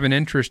have an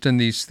interest in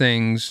these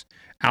things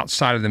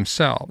outside of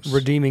themselves.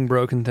 Redeeming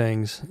broken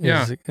things.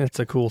 It's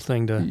a cool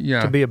thing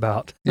to be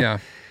about.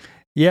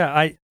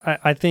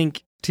 I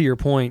think, to your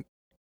point,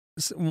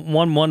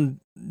 one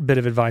bit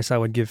of advice I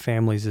would give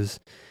families is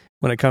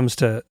when it comes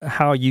to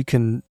how you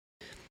can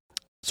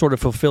sort of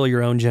fulfill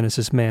your own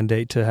Genesis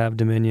mandate to have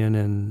dominion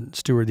and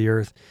steward the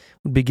earth,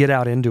 would be get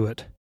out into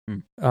it.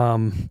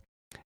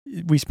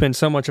 We spend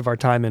so much of our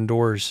time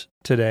indoors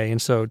today,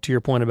 and so to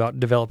your point about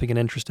developing an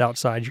interest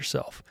outside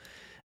yourself,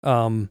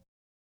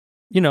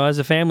 as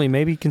a family,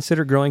 maybe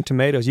consider growing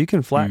tomatoes. You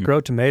can flat grow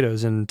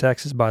tomatoes in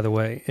Texas, by the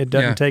way. It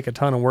doesn't take a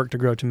ton of work to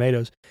grow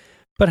tomatoes,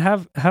 but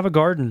have a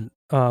garden,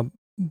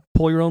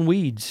 pull your own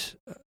weeds,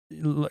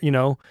 visit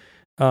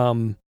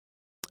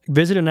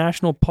a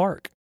national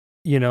park,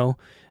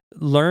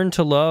 learn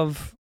to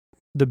love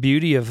the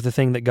beauty of the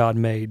thing that God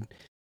made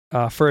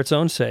for its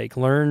own sake.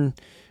 Learn.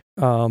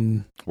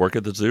 Work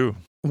at the zoo.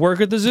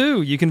 Work at the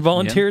zoo. You can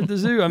volunteer at the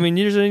zoo. I mean,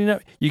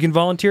 you can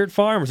volunteer at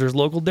farms. There's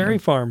local dairy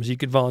farms you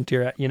could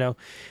volunteer at.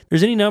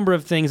 There's any number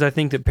of things I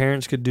think that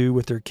parents could do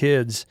with their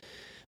kids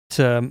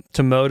to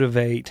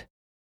motivate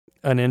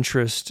an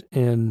interest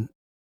in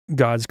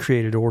God's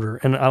created order.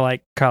 And I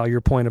like, Kyle,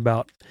 your point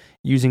about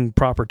using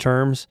proper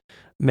terms.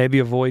 Maybe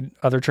avoid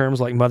other terms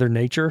like Mother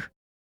Nature.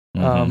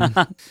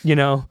 Get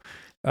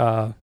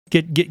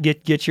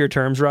your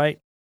terms right.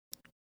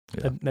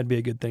 That'd be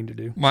a good thing to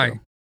do.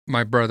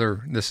 My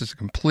brother, this is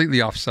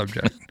completely off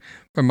subject,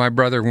 but my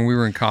brother, when we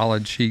were in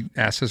college, he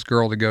asked this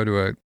girl to go to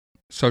a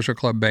social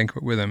club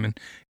banquet with him, and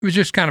it was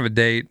just kind of a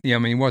date.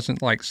 He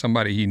wasn't like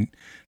somebody he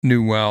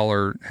knew well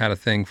or had a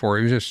thing for.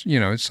 It was just,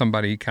 it's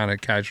somebody he kind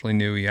of casually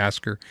knew. He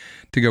asked her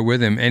to go with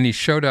him, and he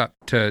showed up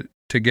to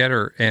get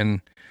her,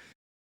 and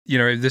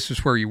this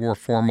is where you wore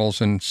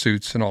formals and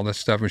suits and all this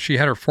stuff, and she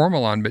had her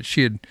formal on, but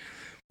she had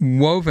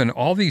woven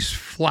all these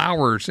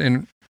flowers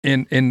in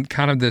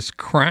kind of this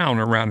crown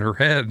around her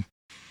head.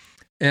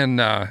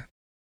 And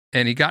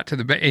he got to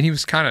the and he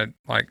was kind of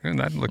like,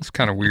 that looks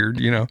kind of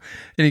weird, And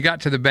he got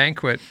to the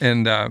banquet,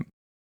 and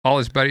all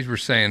his buddies were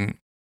saying,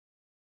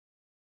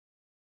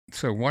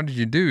 "So what did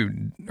you do?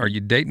 Are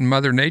you dating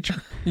Mother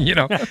Nature?"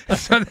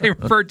 So they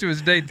referred to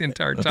his date the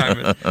entire time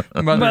as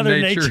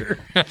Mother Nature.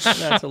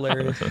 That's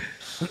hilarious.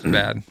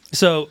 Bad.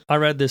 So I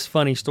read this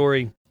funny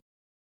story.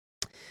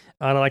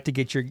 I'd like to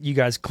get you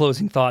guys'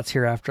 closing thoughts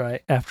here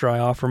after I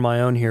offer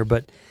my own here,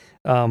 but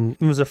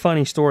it was a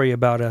funny story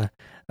about a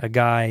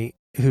guy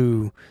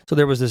who, so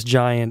there was this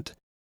giant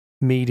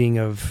meeting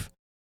of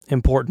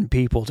important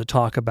people to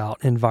talk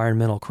about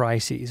environmental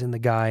crises, and the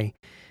guy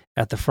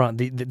at the front,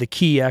 the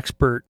key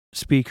expert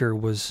speaker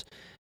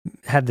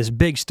had this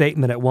big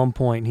statement at one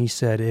point, and he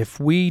said,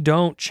 if we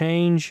don't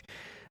change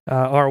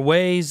our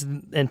ways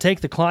and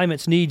take the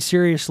climate's needs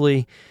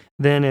seriously,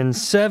 then in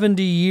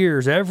 70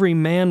 years, every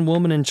man,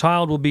 woman, and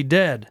child will be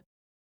dead.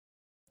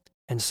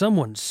 And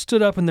someone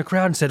stood up in the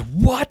crowd and said,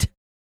 "What?"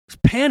 Was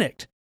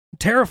panicked,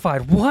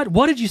 terrified.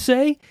 What did you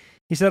say?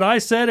 He said, "I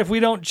said if we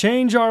don't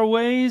change our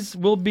ways,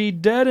 we'll be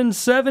dead in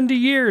 70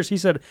 years. He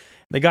said,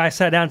 the guy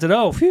sat down and said,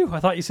 "Oh, phew,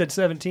 I thought you said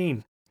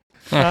 17.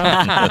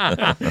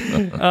 I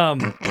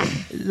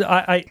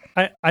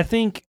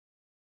think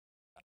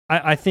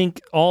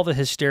all the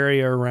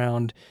hysteria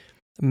around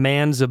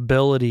man's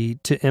ability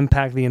to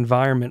impact the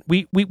environment,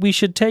 we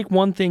should take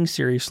one thing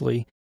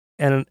seriously,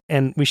 and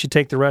we should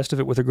take the rest of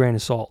it with a grain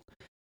of salt.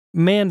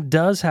 Man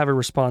does have a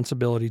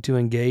responsibility to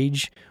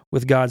engage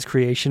with God's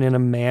creation in a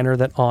manner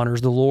that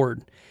honors the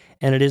Lord,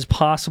 and it is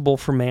possible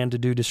for man to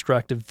do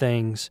destructive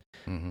things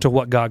to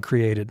what God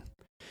created.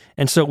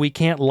 And so we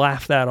can't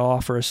laugh that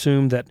off or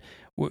assume that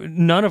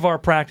None of our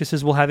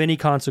practices will have any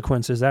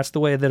consequences. That's the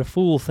way that a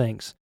fool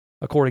thinks,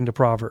 according to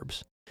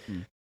Proverbs.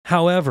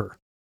 However,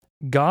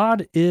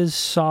 God is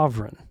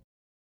sovereign,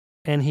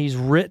 and He's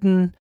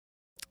written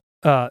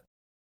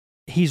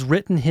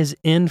His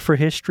end for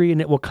history,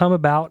 and it will come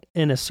about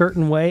in a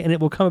certain way, and it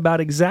will come about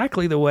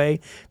exactly the way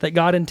that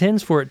God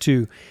intends for it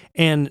to.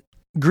 And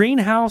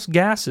greenhouse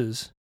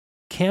gases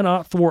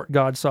cannot thwart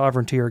God's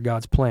sovereignty or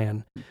God's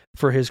plan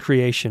for His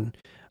creation.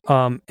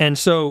 And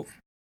so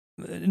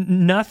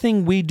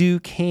nothing we do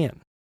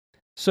can.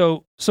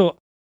 So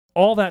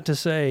all that to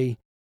say,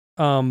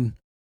 don't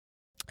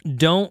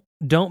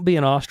be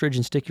an ostrich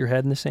and stick your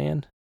head in the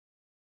sand.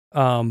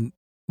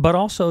 But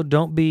also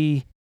don't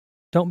be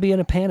in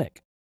a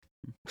panic.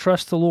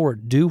 Trust the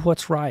Lord. Do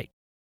what's right.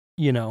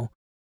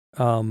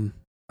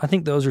 I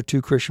think those are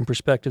two Christian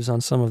perspectives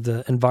on some of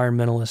the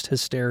environmentalist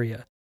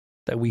hysteria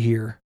that we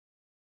hear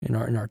in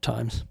our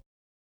times.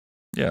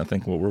 Yeah, I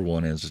think what we're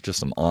wanting is just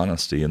some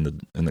honesty in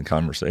the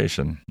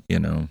conversation.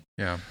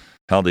 Yeah.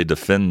 How they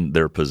defend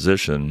their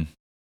position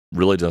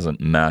really doesn't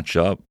match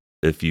up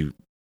if you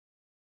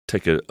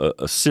take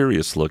a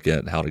serious look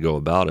at how to go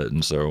about it.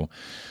 And so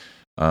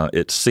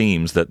it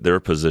seems that their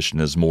position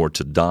is more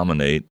to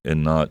dominate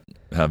and not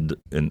have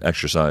and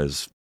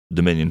exercise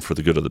dominion for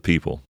the good of the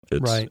people.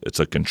 It's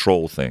a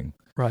control thing.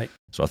 Right.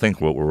 So I think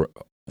what we're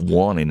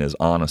wanting is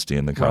honesty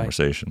in the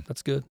conversation. Right.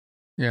 That's good.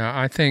 Yeah,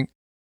 I think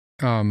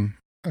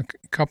a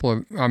couple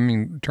of,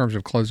 in terms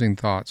of closing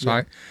thoughts,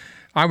 yeah.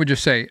 I would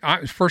just say,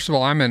 first of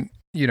all, I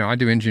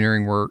do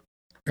engineering work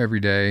every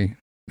day,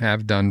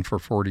 have done for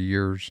 40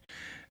 years.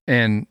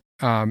 And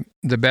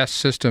the best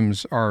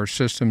systems are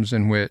systems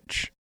in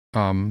which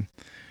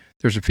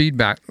there's a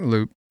feedback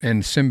loop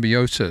and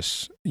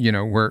symbiosis,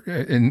 where,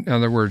 in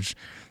other words,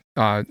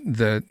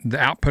 the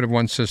output of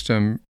one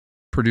system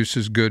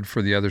produces good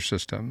for the other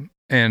system.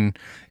 And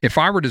if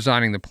I were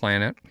designing the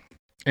planet,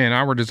 and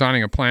I were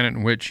designing a planet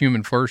in which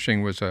human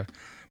flourishing was a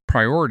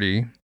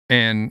priority,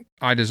 and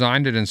I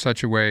designed it in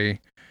such a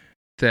way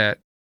that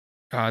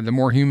the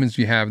more humans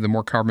you have, the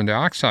more carbon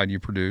dioxide you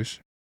produce,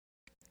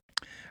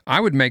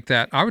 I would make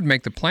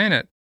the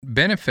planet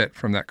benefit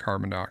from that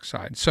carbon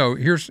dioxide. So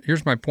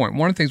here's my point.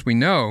 One of the things we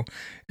know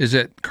is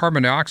that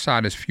carbon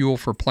dioxide is fuel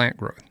for plant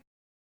growth,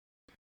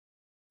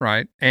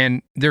 right?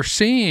 And they're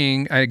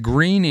seeing a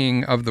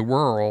greening of the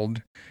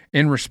world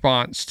in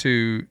response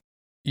to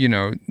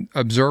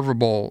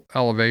observable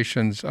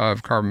elevations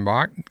of carbon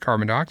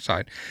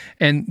dioxide.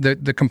 And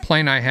the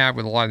complaint I have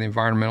with a lot of the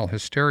environmental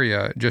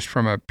hysteria, just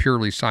from a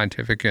purely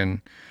scientific and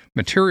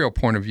material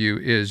point of view,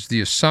 is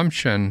the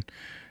assumption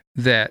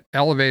that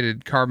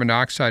elevated carbon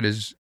dioxide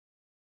is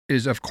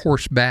of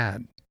course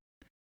bad.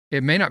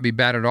 It may not be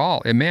bad at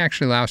all. It may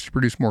actually allow us to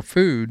produce more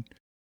food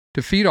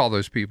to feed all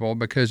those people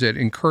because it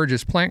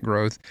encourages plant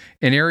growth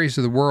in areas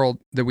of the world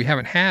that we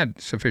haven't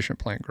had sufficient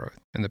plant growth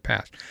in the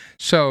past.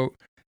 So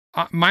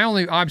my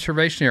only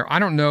observation here, I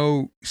don't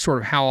know sort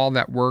of how all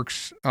that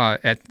works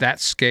at that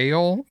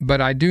scale,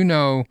 but I do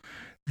know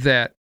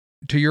that,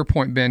 to your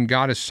point, Ben,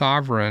 God is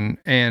sovereign,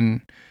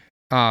 and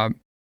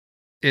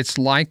it's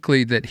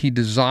likely that He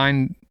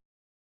designed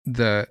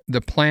the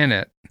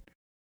planet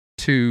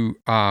to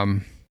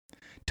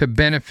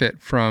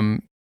benefit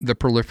from the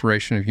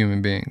proliferation of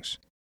human beings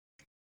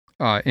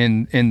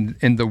in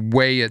the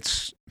way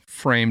it's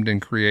framed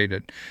and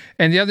created.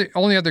 And the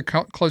only other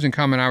closing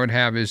comment I would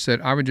have is that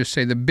I would just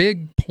say the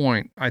big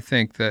point I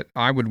think that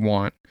I would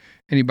want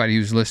anybody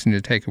who's listening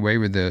to take away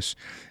with this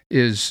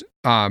is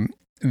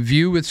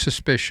view with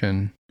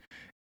suspicion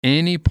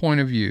any point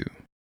of view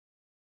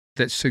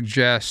that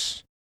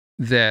suggests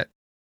that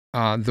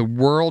the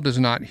world is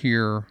not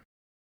here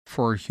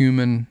for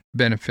human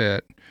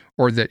benefit,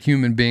 or that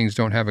human beings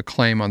don't have a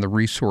claim on the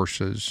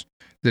resources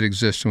that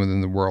exist within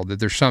the world, that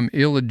there's some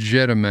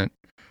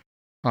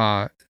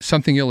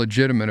something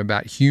illegitimate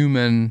about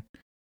human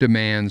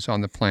demands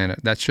on the planet.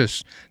 That's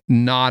just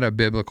not a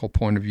biblical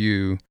point of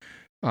view,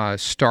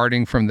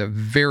 starting from the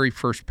very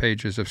first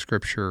pages of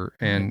Scripture,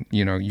 and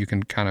you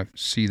can kind of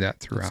see that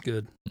throughout. That's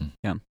good.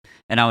 Yeah,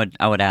 and I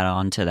would add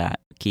on to that,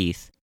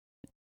 Keith.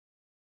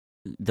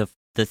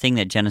 The thing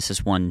that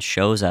Genesis 1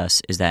 shows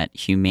us is that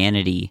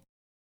humanity,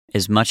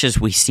 as much as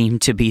we seem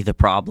to be the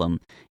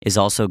problem, is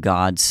also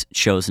God's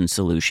chosen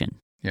solution.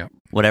 Yeah.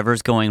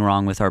 Whatever's going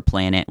wrong with our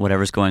planet,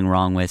 whatever's going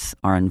wrong with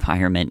our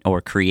environment or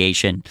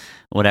creation,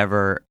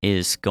 whatever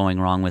is going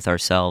wrong with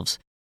ourselves,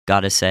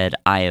 God has said,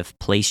 I have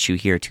placed you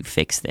here to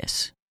fix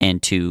this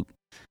and to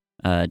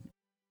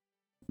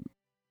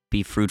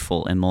be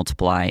fruitful and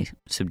multiply,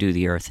 subdue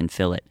the earth and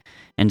fill it.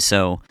 And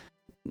so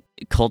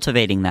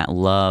cultivating that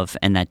love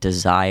and that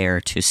desire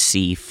to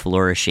see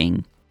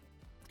flourishing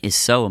is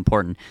so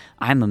important.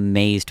 I'm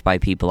amazed by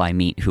people I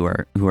meet who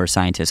are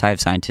scientists. I have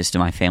scientists in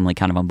my family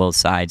kind of on both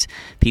sides,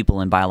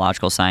 people in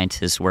biological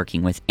sciences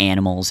working with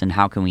animals, and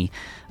how can we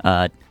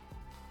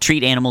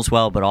treat animals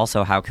well, but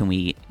also how can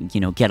we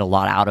get a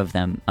lot out of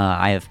them.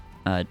 I have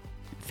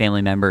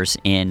family members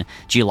in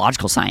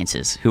geological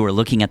sciences who are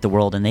looking at the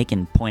world, and they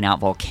can point out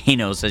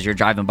volcanoes as you're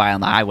driving by on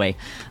the highway.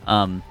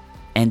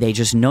 and they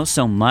just know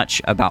so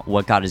much about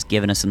what God has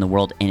given us in the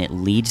world, and it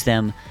leads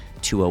them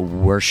to a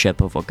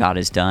worship of what God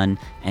has done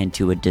and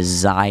to a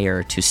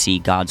desire to see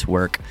God's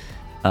work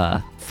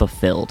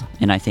fulfilled.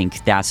 And I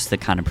think that's the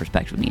kind of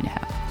perspective we need to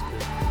have.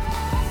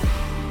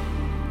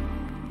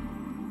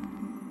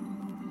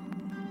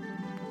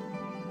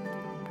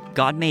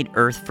 God made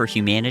earth for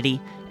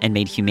humanity and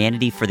made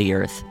humanity for the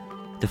earth.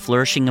 The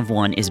flourishing of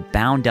one is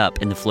bound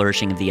up in the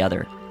flourishing of the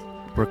other.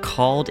 We're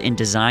called and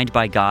designed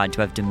by God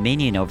to have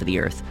dominion over the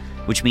earth,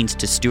 which means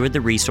to steward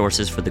the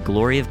resources for the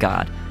glory of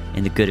God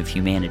and the good of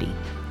humanity.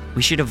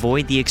 We should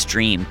avoid the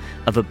extreme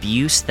of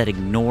abuse that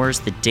ignores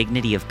the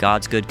dignity of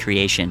God's good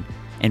creation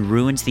and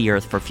ruins the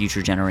earth for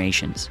future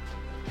generations.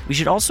 We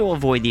should also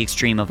avoid the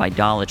extreme of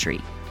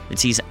idolatry that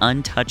sees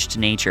untouched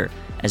nature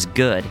as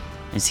good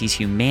and sees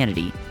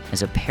humanity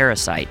as a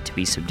parasite to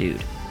be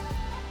subdued.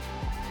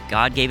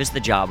 God gave us the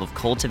job of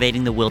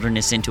cultivating the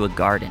wilderness into a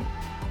garden.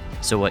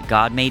 So what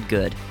God made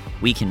good,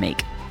 we can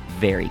make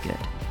very good.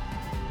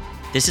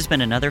 This has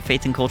been another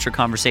Faith and Culture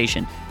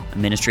Conversation, a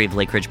ministry of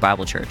Lake Ridge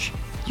Bible Church.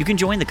 You can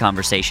join the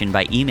conversation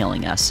by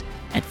emailing us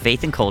at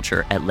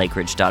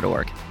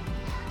faithandculture@lakeridge.org.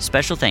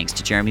 Special thanks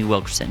to Jeremy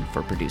Wilkerson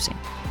for producing.